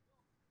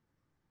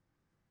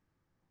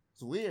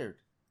 It's weird.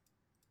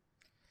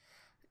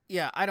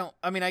 Yeah,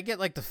 I mean, I get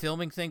like the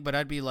filming thing, but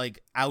I'd be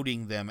like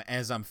outing them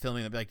as I'm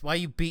filming them. Be like, why are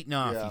you beating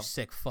off, Yeah. you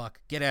sick fuck?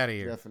 Get out of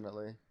here.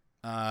 Definitely.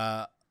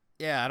 Yeah,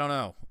 I don't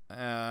know.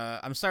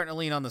 I'm starting to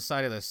lean on the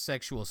side of the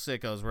sexual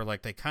sickos where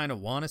like they kind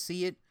of want to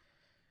see it.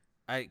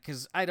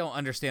 Because I don't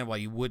understand why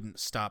you wouldn't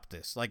stop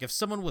this. Like if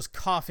someone was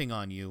coughing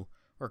on you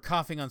or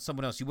coughing on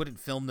someone else, you wouldn't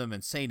film them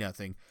and say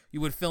nothing. You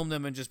would film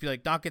them and just be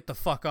like, knock it the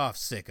fuck off,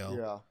 sicko.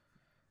 Yeah.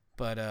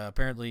 But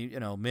apparently,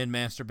 men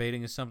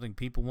masturbating is something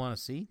people want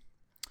to see.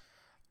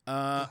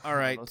 All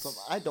right.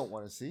 I don't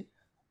want to see.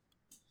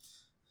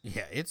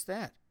 Yeah, it's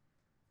that.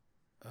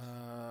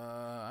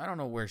 I don't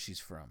know where she's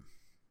from,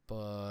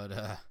 but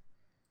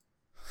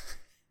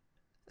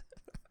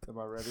Am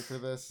I ready for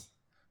this?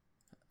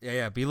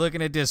 yeah. Be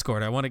looking at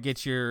Discord. I want to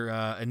get your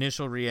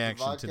initial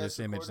reaction to Vodcast this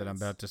image that I'm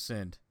recordings? about to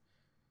send.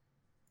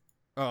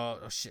 Oh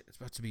shit! It's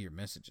about to be your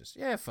messages.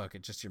 Yeah, fuck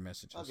it, just your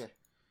messages. Okay.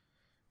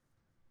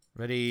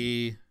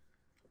 Ready?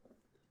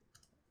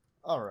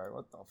 All right.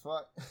 What the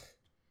fuck?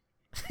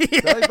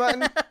 Belly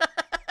button?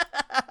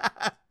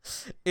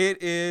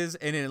 It is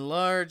an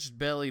enlarged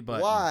belly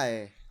button.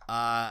 Why?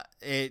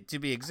 To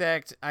be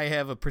exact, I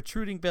have a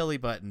protruding belly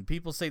button.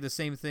 People say the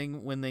same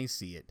thing when they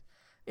see it.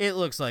 It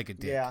looks like a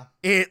dick. Yeah.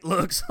 It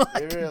looks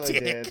like It really a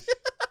dick. did.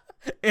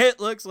 It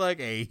looks like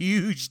a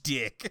huge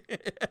dick.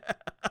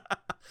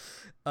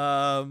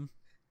 Maybe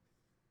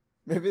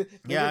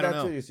Yeah, I don't that's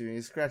know. what he's doing.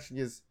 He's scratching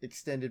his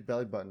extended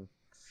belly button.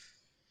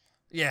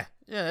 Yeah,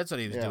 that's what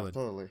he was doing.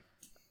 Totally.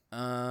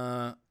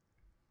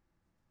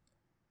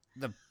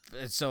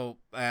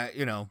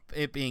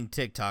 It being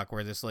TikTok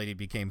where this lady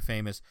became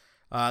famous,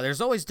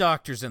 there's always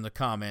doctors in the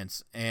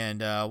comments,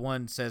 and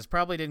one says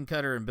probably didn't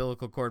cut her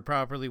umbilical cord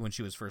properly when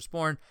she was first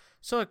born,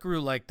 so it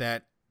grew like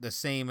that. The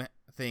same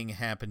thing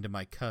happened to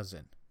my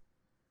cousin.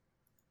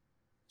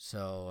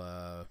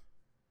 So,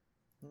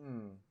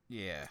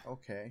 yeah.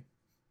 Okay.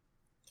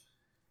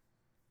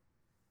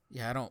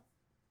 Yeah, I don't...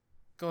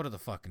 Go to the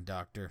fucking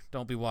doctor.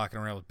 Don't be walking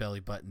around with belly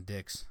button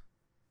dicks.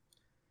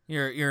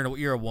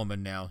 You're a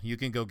woman now. You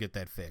can go get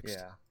that fixed.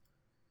 Yeah.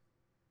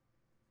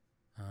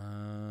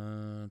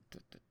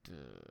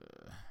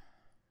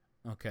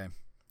 Okay. I'm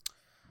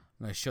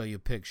going to show you a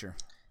picture.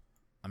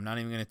 I'm not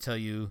even going to tell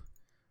you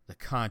the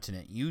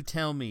continent. You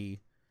tell me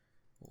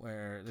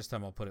where... This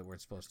time I'll put it where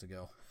it's supposed to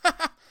go.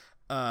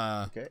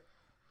 Okay.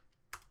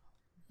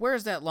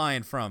 Where's that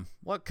lion from?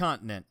 What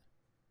continent?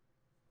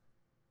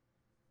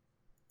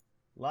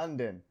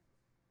 London.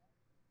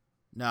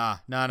 Nah.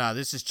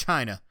 This is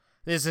China.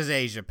 This is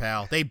Asia,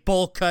 pal. They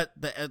bowl cut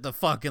the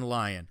fucking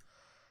lion.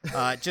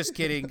 Just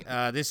kidding.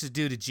 This is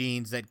due to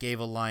genes that gave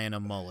a lion a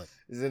mullet.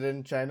 Is it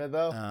in China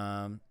though?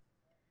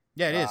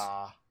 Yeah, it is.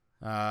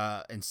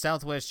 Ah. In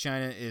Southwest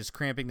China is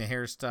cramping the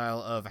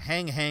hairstyle of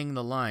Hang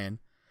the lion,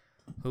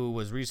 who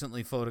was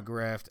recently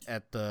photographed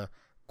at the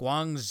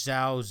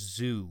Guangzhou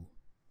Zoo,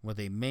 with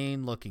a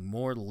mane looking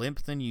more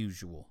limp than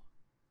usual.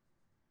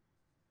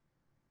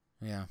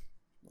 Yeah.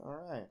 All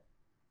right.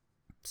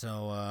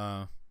 So,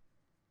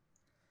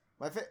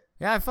 My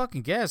yeah, I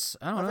fucking guess.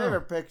 I don't know.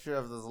 favorite picture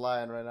of this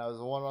lion right now is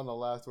the one on the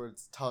left where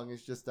its tongue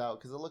is just out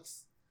because it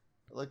looks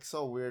It looks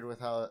so weird with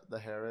how the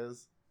hair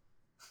is.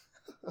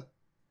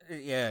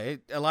 Yeah,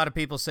 a lot of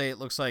people say it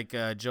looks like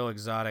Joe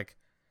Exotic,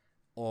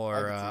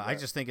 or I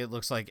just think it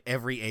looks like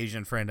every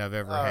Asian friend I've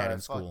ever had in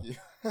school.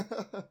 Fuck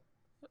you.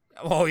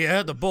 Oh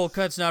yeah, the bowl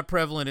cut's not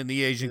prevalent in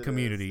the Asian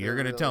community. You're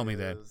gonna tell me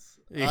that?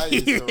 I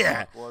used to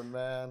rock one,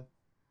 man.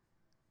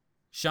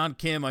 Sean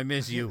Kim, I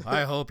miss you.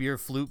 I hope your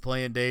flute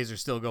playing days are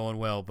still going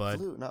well, bud.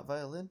 Flute, not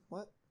violin?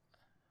 What?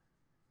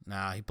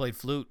 Nah, he played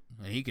flute,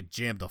 and he could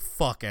jam the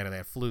fuck out of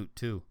that flute,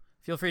 too.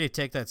 Feel free to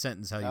take that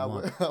sentence how you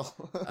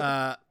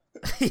want.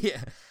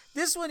 Yeah.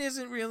 This one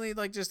isn't really,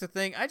 like, just a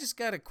thing. I just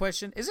got a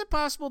question. Is it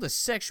possible to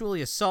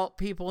sexually assault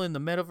people in the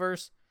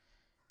metaverse?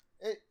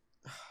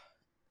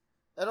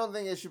 I don't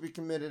think it should be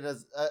committed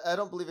as... I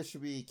don't believe it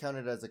should be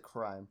counted as a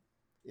crime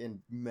in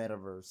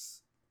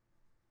metaverse.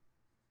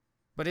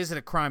 But is it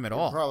a crime at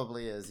all? It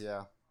probably is,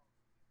 yeah.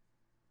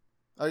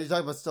 Are you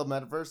talking about still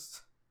metaverse?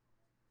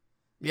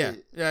 Yeah.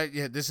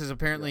 This is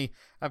apparently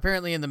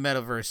in the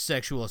metaverse,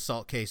 sexual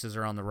assault cases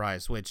are on the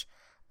rise, which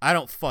I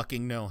don't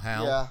fucking know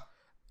how.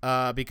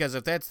 Yeah. Because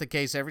if that's the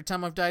case, every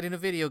time I've died in a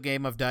video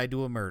game, I've died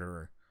to a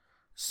murderer.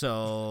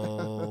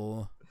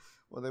 So...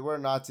 Well, they were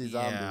Nazi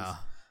zombies.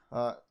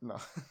 Yeah.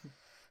 No.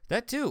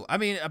 That too. I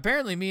mean,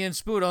 apparently me and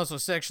Spoot also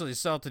sexually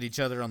assaulted each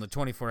other on the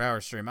 24-hour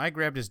stream. I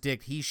grabbed his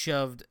dick. He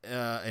shoved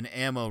an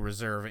ammo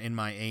reserve in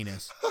my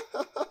anus.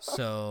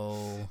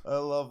 So... I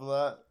love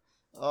that.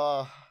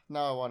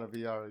 Now I want to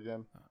VR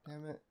again.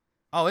 Damn it.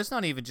 Oh, it's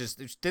not even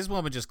just... This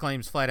woman just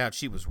claims flat out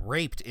she was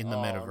raped in the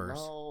metaverse.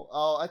 No.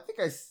 Oh,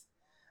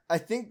 I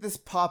think this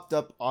popped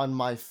up on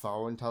my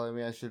phone telling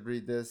me I should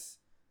read this.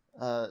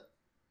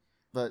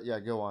 But yeah,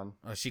 go on.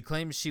 She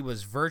claims she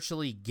was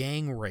virtually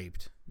gang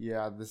raped.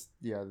 Yeah, this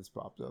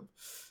popped up.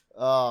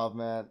 Oh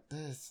man,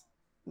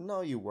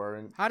 no, you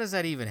weren't. How does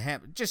that even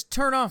happen? Just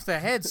turn off the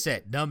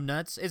headset,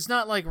 numbnuts. It's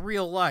not like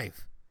real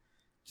life.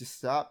 Just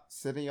stop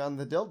sitting on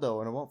the dildo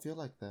and it won't feel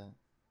like that.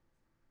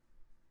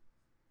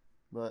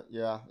 But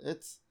yeah,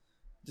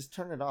 just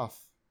turn it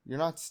off. You're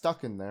not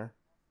stuck in there.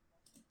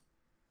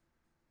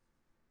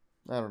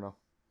 I don't know.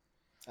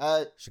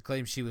 She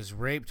claims she was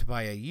raped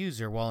by a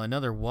user while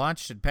another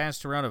watched and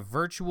passed around a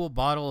virtual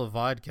bottle of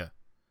vodka.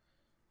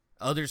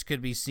 Others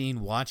could be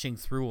seen watching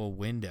through a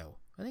window.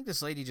 I think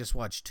this lady just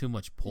watched too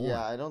much porn.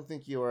 Yeah, I don't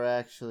think you were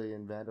actually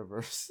in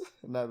Metaverse.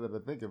 Now that I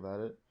think about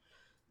it.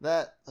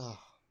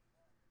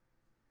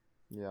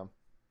 Yeah.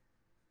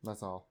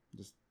 That's all.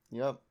 Just,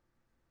 yep.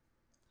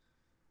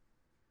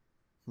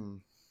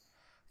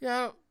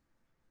 Yeah,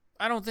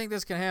 I don't think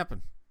this can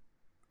happen.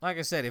 Like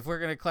I said, if we're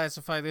going to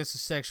classify this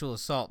as sexual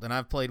assault, then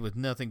I've played with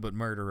nothing but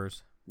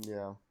murderers.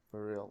 Yeah,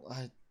 for real.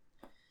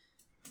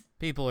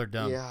 People are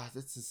dumb. Yeah,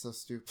 this is so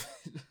stupid.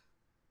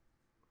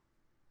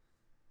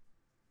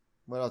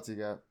 What else you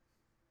got?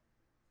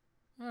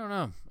 I don't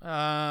know.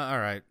 All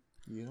right.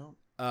 You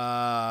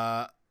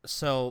know?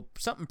 So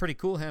something pretty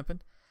cool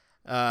happened.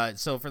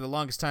 So for the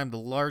longest time, the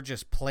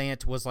largest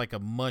plant was like a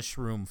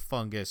mushroom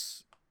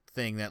fungus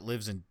thing that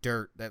lives in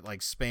dirt that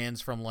like spans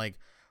from like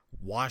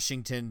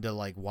Washington to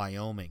like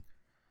Wyoming.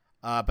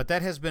 But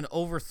that has been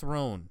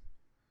overthrown.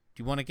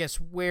 Do you want to guess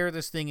where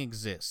this thing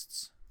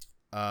exists?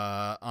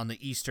 On the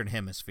Eastern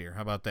Hemisphere.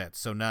 How about that?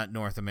 So not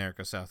North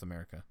America, South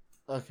America.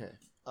 Okay.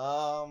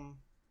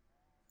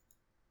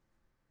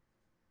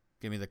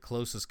 Give me the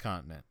closest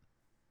continent.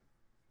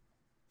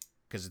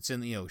 Because it's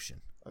in the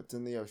ocean. It's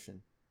in the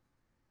ocean.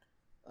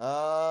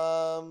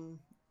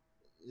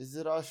 Is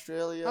it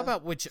Australia? How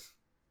about which...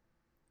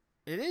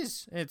 It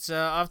is. It's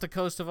off the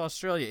coast of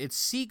Australia. It's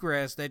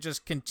seagrass that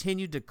just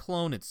continued to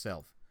clone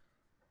itself.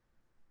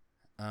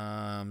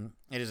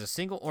 It is a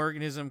single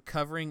organism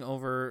covering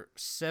over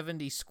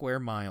 70 square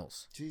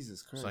miles.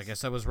 Jesus Christ. So I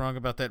guess I was wrong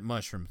about that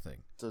mushroom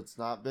thing. So it's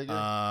not bigger?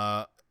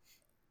 I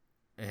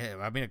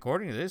mean,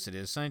 according to this, it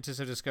is. Scientists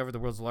have discovered the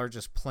world's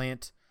largest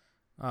plant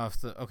off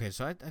the... Okay,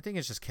 so I think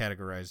it's just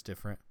categorized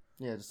different.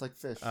 Yeah, just like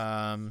fish.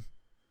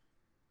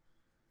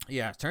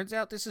 Yeah, turns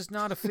out this is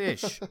not a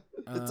fish.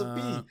 It's a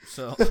bee.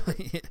 So,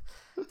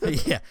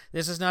 yeah,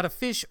 this is not a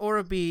fish or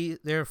a bee,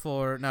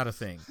 therefore not a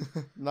thing.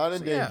 Not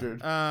endangered.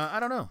 Yeah, I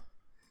don't know.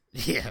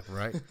 Yeah,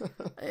 right.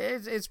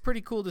 It's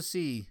pretty cool to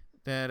see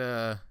that.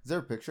 Is there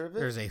a picture of it?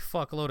 There's a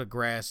fuckload of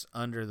grass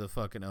under the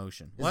fucking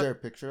ocean. Is there a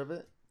picture of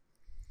it?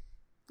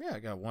 Yeah, I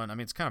got one. I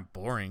mean, it's kind of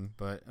boring,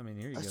 but I mean,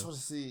 here you go. I just want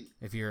to see.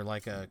 If you're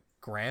like a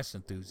grass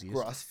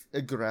enthusiast.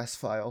 A grass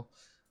file.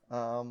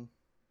 Damn.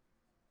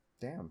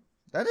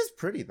 That is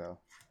pretty, though.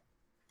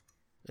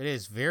 It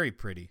is very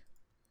pretty.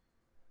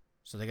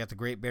 So they got the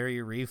Great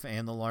Barrier Reef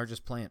and the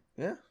largest plant.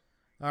 Yeah.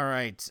 All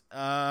right.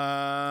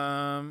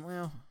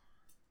 Well,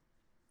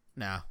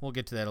 we'll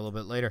get to that a little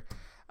bit later.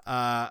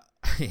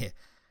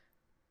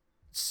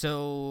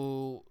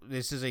 So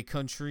this is a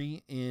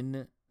country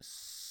in...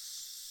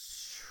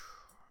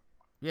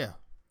 Yeah,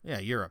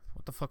 Europe.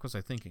 What the fuck was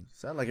I thinking?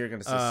 Sound like you're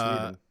going to say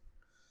Sweden.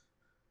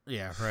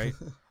 Yeah, right.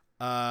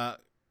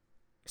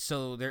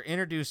 So they're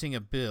introducing a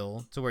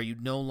bill to where you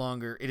no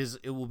longer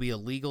it will be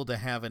illegal to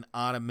have an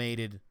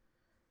automated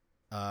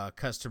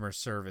customer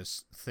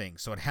service thing.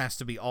 So it has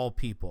to be all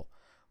people,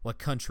 What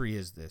country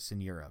is this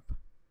in Europe?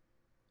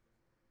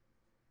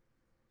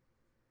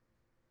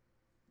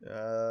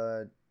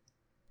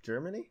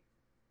 Germany?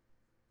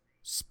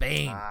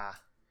 Spain. Ah.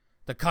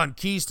 The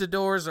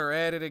conquistadors are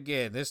at it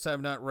again, this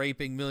time not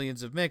raping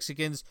millions of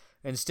Mexicans,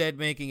 instead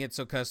making it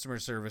so customer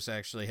service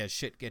actually has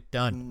shit get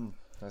done.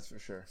 That's for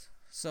sure.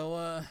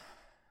 So,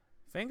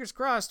 fingers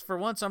crossed. For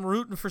once, I'm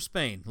rooting for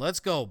Spain. Let's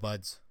go,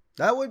 buds.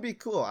 That would be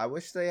cool. I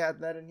wish they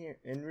had that in here,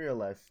 in real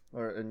life,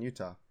 or in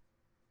Utah,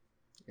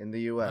 in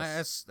the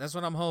U.S. That's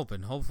what I'm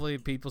hoping. Hopefully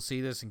people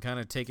see this and kind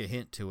of take a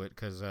hint to it,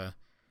 because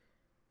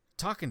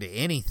talking to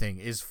anything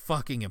is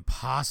fucking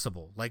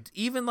impossible.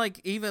 Even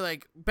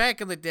back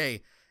in the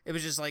day, it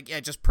was just like,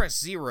 yeah, just press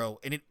 0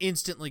 and it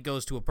instantly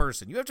goes to a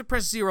person. You have to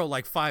press 0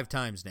 like 5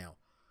 times now.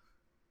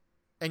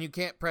 And you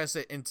can't press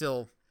it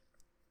until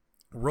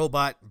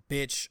robot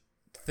bitch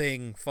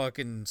thing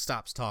fucking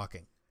stops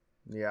talking.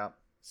 Yeah.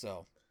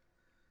 So,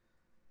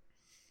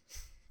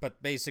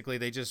 but basically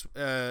they just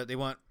they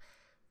want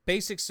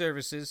basic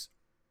services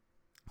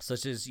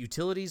such as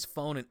utilities,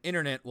 phone, and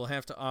internet will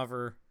have to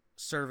offer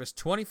service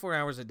 24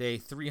 hours a day,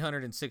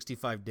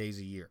 365 days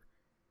a year.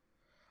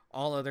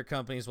 All other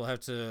companies will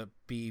have to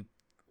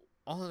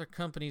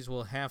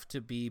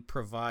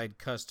provide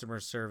customer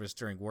service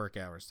during work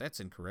hours.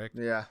 That's incorrect.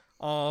 Yeah.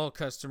 All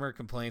customer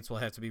complaints will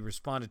have to be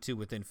responded to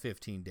within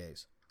 15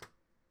 days.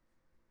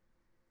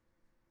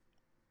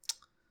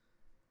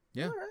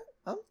 Yeah. All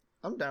right.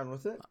 I'm down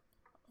with it.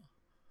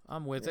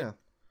 I'm with it.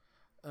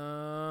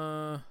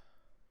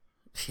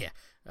 Yeah.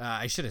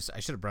 I should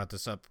have brought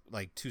this up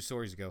like 2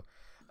 stories ago.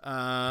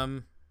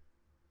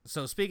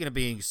 So speaking of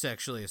being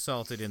sexually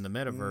assaulted in the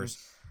metaverse,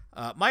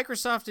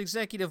 Microsoft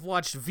executive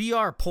watched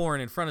VR porn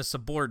in front of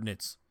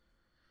subordinates.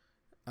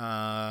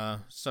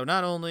 So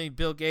not only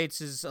Bill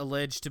Gates is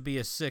alleged to be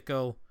a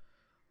sicko,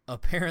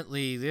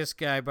 apparently this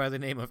guy by the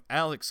name of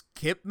Alex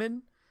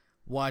Kipman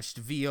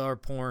watched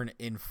VR porn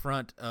in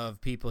front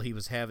of people he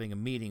was having a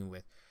meeting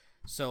with.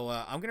 So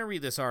I'm going to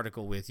read this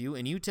article with you,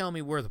 and you tell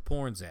me where the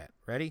porn's at.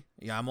 Ready?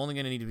 Yeah, I'm only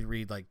going to need to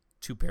read like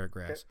 2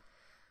 paragraphs.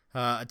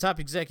 Okay. A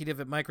top executive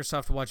at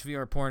Microsoft watched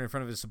VR porn in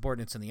front of his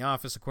subordinates in the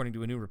office, according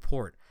to a new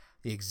report.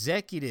 The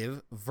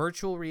executive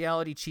virtual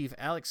reality chief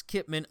Alex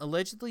Kipman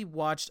allegedly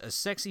watched a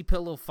sexy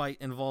pillow fight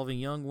involving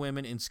young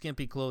women in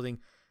skimpy clothing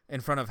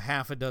in front of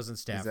half a dozen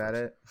staffers. Is that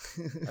it?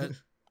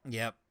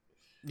 Yep.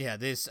 Yeah,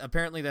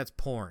 apparently that's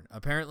porn.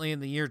 Apparently in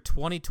the year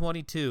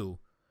 2022,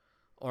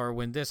 or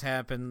when this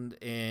happened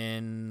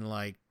in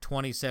like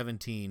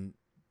 2017,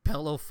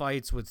 pillow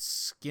fights with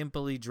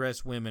skimpily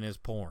dressed women is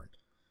porn.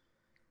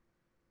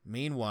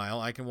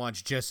 Meanwhile, I can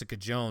watch Jessica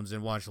Jones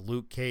and watch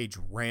Luke Cage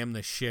ram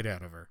the shit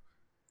out of her.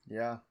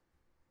 Yeah.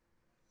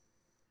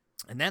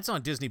 And that's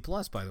on Disney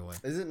Plus, by the way.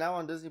 Is it now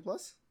on Disney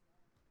Plus?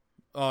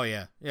 Oh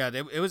yeah, yeah.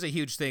 It was a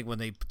huge thing when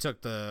they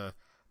took the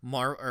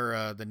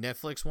the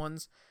Netflix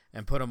ones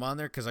and put them on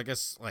there, because I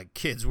guess like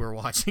kids were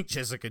watching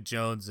Jessica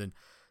Jones, and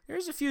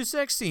there's a few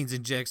sex scenes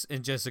in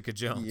Jessica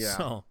Jones. Yeah.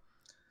 So.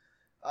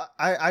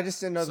 I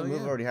just didn't know the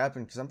movie already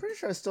happened, because I'm pretty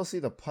sure I still see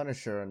The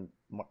Punisher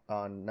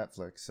on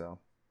Netflix. So.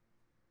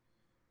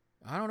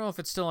 I don't know if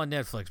it's still on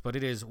Netflix, but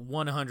it is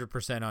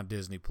 100% on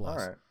Disney Plus.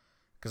 All right.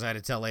 Because I had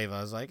to tell Ava,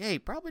 I was like, hey,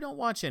 probably don't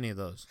watch any of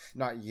those.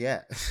 Not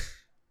yet.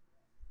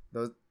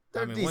 They're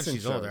once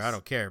she's shows. older, I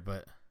don't care,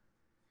 but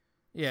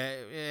yeah,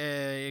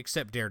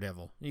 except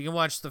Daredevil. You can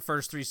watch the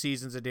first 3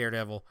 seasons of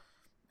Daredevil.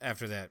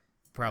 After that,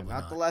 probably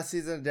not. Not the last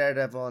season of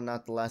Daredevil, and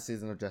not the last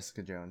season of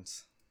Jessica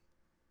Jones.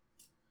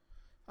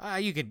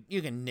 You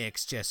can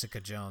nix Jessica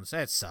Jones.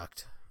 That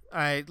sucked.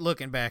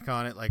 Looking back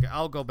on it, like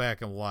I'll go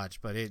back and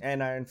watch, but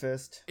and Iron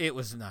Fist. It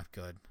was not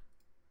good.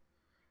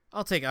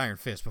 I'll take Iron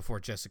Fist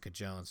before Jessica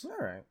Jones. All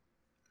right.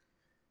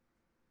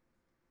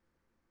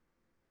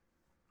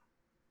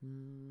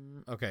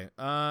 Okay.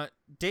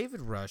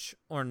 David Rush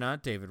or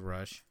not David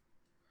Rush.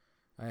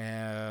 I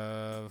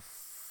have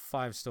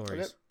 5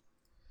 stories.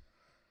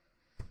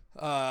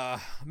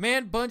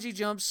 Man bungee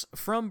jumps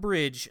from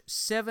bridge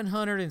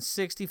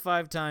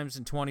 765 times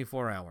in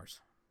 24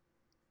 hours.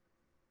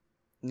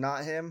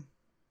 Not him?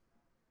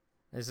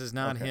 This is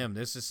not him.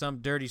 This is some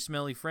dirty,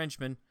 smelly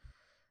Frenchman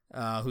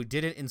who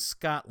did it in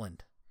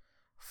Scotland.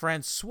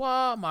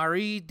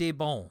 Francois-Marie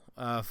Desbon,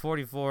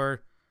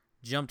 44,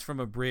 jumped from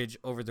a bridge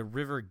over the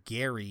River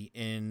Garry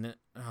in,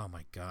 oh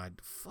my God,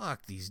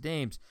 fuck these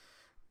names.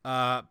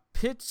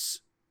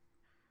 Pitts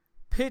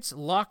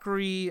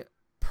Lochry,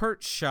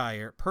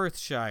 Perthshire,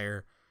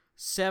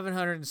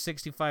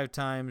 765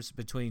 times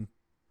between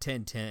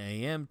 10:10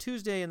 a.m.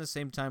 Tuesday and the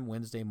same time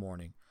Wednesday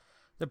morning.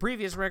 The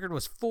previous record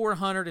was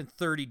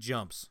 430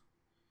 jumps.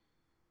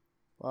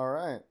 All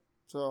right.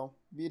 So,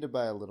 beat it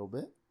by a little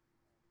bit.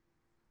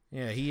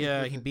 Yeah,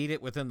 he beat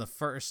it within the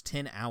first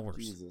 10 hours.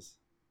 Jesus.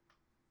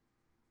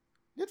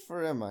 Good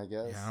for him, I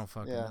guess. Yeah, I don't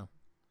fucking know.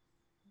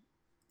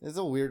 It's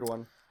a weird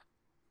one.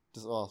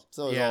 Just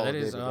so yeah, all that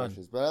is David odd.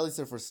 Rushes, but at least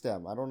they're for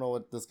STEM. I don't know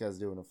what this guy's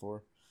doing it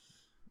for.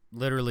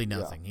 Literally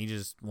nothing. Yeah. He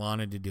just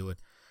wanted to do it.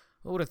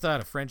 Who would have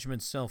thought a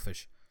Frenchman's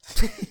selfish?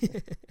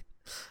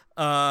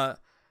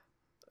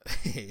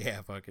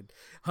 Yeah, fucking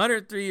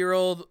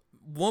 103-year-old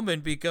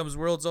woman becomes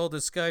world's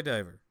oldest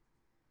skydiver.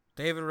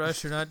 David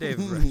Rush or not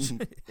David Rush?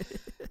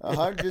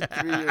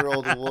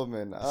 103-year-old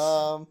woman.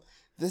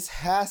 This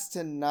has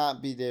to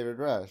not be David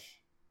Rush.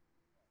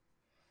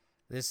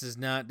 This is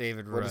not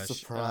David What Rush. a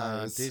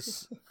surprise.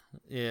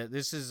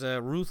 This is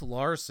Ruth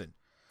Larson,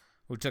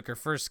 who took her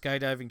first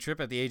skydiving trip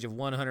at the age of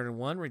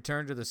 101,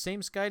 returned to the same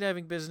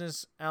skydiving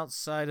business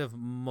outside of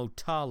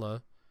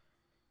Motala,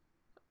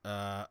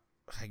 I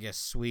guess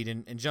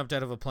Sweden, and jumped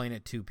out of a plane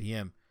at 2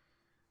 p.m.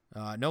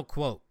 No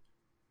quote.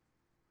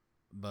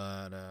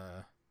 But,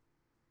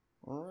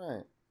 all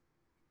right.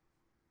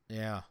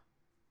 Yeah.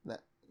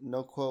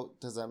 No quote,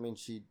 does that mean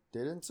she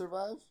didn't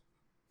survive?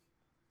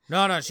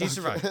 No, she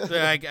survived.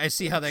 I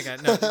see how that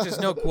got. No, just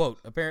no quote.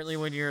 Apparently,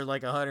 when you're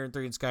like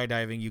 103 in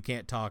skydiving, you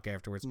can't talk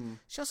afterwards.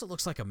 She also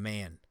looks like a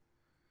man.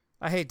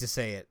 I hate to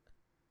say it,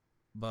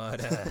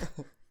 but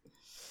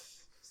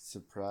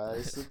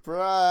surprise,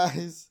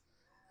 surprise.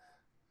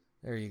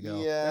 There you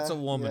go. Yeah, that's a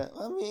woman.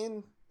 Yeah. I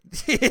mean,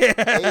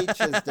 Yeah. age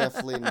has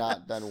definitely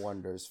not done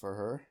wonders for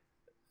her.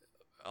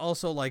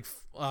 Also, like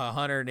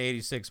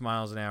 186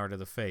 miles an hour to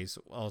the face.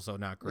 Also,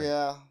 not great.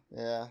 Yeah.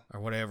 Or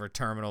whatever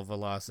terminal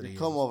velocity. Your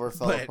comb over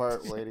fell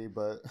apart, lady.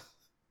 But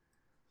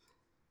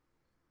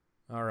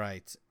all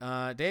right,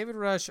 David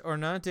Rush or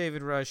not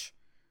David Rush?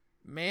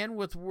 Man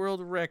with world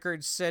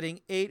record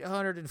setting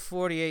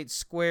 848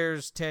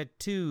 square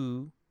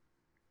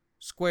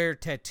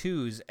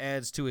tattoos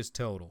adds to his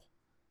total.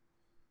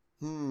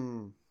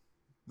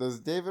 Does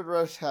David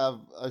Rush have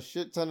a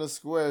shit ton of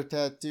square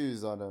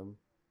tattoos on him?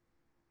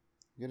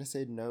 I'm gonna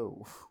say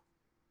no.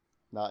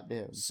 Not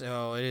him.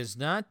 So it is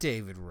not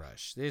David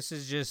Rush. This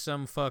is just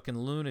some fucking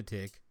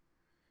lunatic.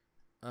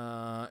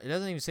 It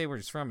doesn't even say where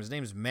he's from. His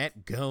name is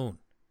Matt Gone.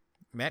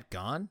 Matt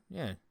Gone?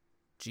 Yeah.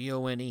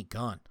 Gone.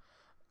 Gone.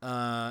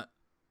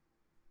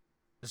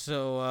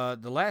 So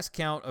the last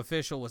count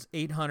official was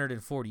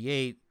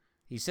 848.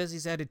 He says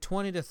he's added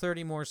 20 to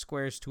 30 more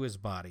squares to his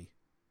body.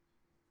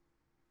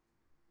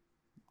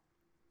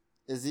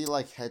 Is he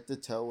like head to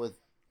toe with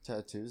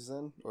tattoos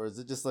then? Or is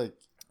it just like...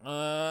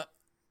 I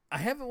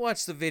haven't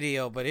watched the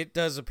video, but it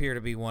does appear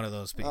to be one of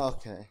those people.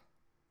 Okay.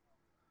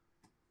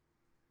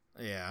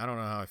 Yeah, I don't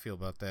know how I feel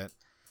about that.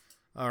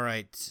 All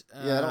right.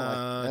 Yeah,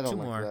 I don't two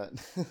like more.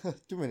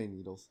 that. Too many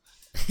needles.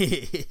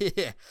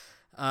 Yeah.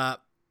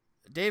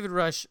 David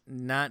Rush,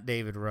 not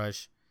David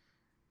Rush.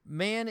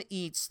 Man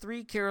eats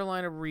 3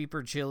 Carolina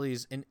Reaper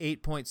chilies in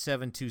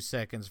 8.72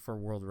 seconds for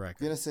world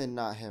record. I'm gonna say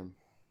not him.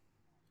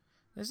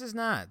 This is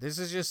not. This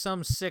is just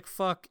some sick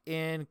fuck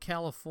in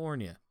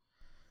California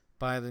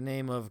by the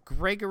name of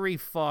Gregory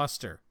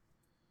Foster.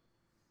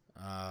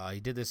 He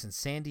did this in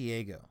San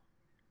Diego.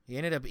 He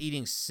ended up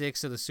eating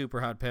 6 of the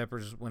super hot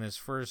peppers when his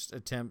first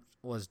attempt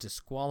was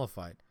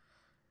disqualified.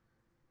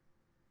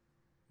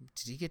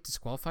 Did he get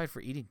disqualified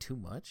for eating too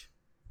much?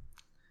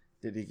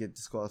 Did he get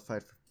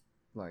disqualified for,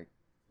 like,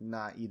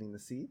 not eating the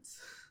seeds?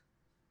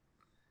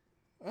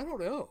 I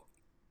don't know.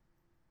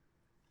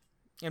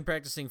 And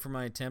practicing for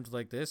my attempt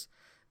like this,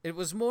 it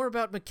was more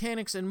about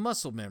mechanics and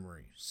muscle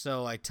memory,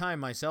 so I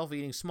timed myself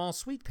eating small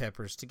sweet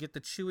peppers to get the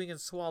chewing and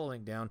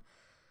swallowing down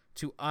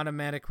to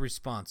automatic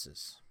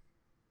responses.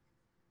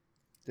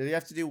 Did he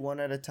have to do one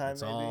at a time?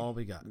 That's maybe? all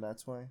we got. And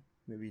that's why?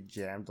 Maybe he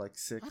jammed like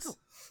 6?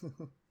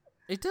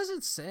 It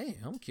doesn't say.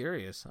 I'm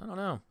curious. I don't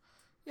know.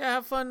 Yeah,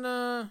 have fun.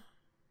 Have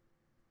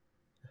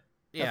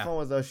fun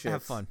with those shits.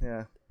 Have fun.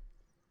 Yeah.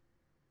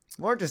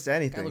 Or just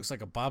anything. Guy looks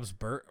like a Bob's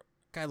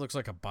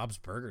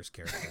Burgers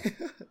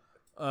character.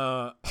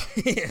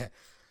 Yeah.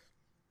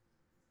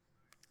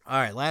 All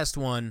right, last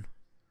one.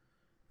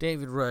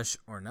 David Rush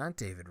or not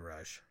David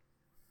Rush.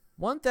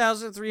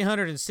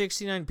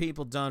 1,369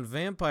 people donned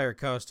vampire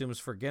costumes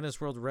for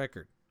Guinness World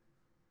Record.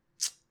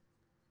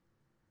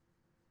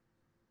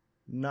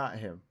 Not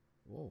him.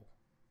 Whoa.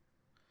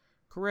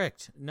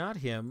 Correct. Not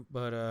him,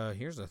 but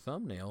here's a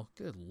thumbnail.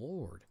 Good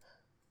Lord.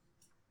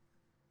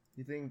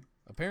 You think...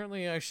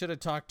 Apparently, I should have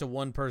talked to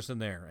one person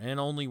there, and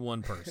only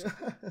one person.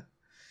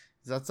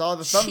 That's all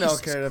the thumbnail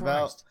Jesus cared Christ.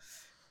 about.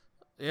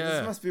 Yeah,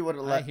 This must be what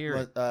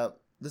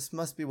this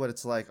must be what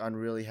it's like on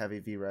really heavy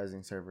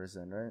V-Rising servers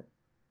then, right?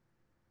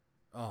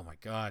 Oh my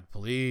God,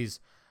 please.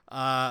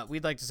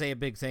 We'd like to say a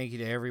big thank you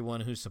to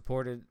everyone who has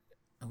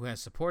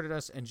supported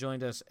us and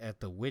joined us at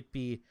the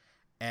Whitby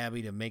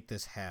Abbey to make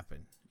this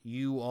happen.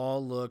 You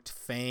all looked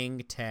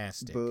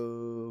fantastic.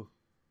 Boo.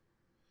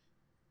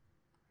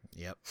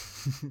 Yep.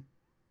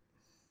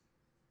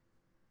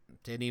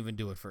 Didn't even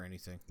do it for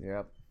anything.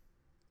 Yep.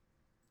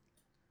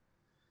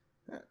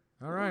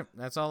 All right,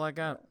 that's all I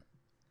got.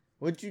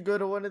 Would you go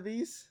to one of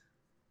these?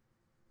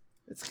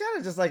 It's kind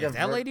of just like If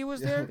that lady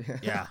was there?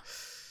 Yeah.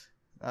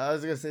 I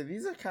was going to say,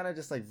 these are kind of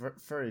just like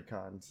furry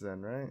cons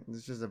then, right?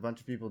 It's just a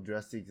bunch of people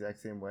dressed the exact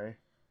same way.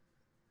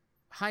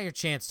 Higher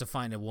chance to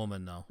find a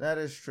woman, though. That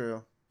is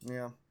true.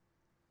 Yeah.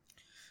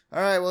 All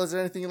right, well, is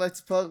there anything you'd like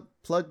to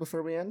plug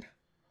before we end?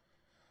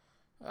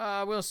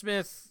 Will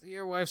Smith,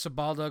 your wife's a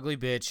bald, ugly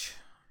bitch.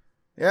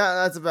 Yeah,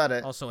 that's about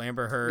it. Also,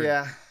 Amber Heard.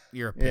 Yeah.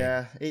 You're a pig.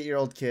 Yeah,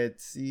 8-year-old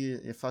kids.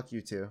 Fuck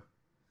you too.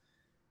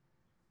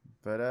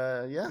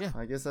 But yeah,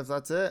 I guess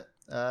that's it.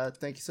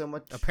 Thank you so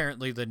much.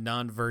 Apparently, the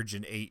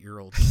non-virgin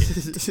 8-year-old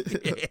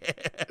kid.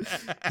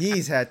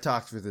 He's had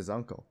talks with his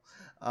uncle.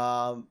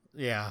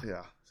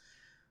 Yeah.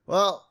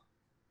 Well,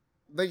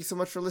 thank you so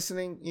much for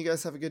listening. You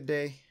guys have a good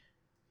day.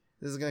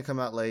 This is gonna come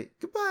out late.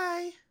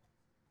 Goodbye.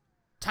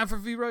 Time for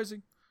V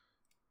Rising.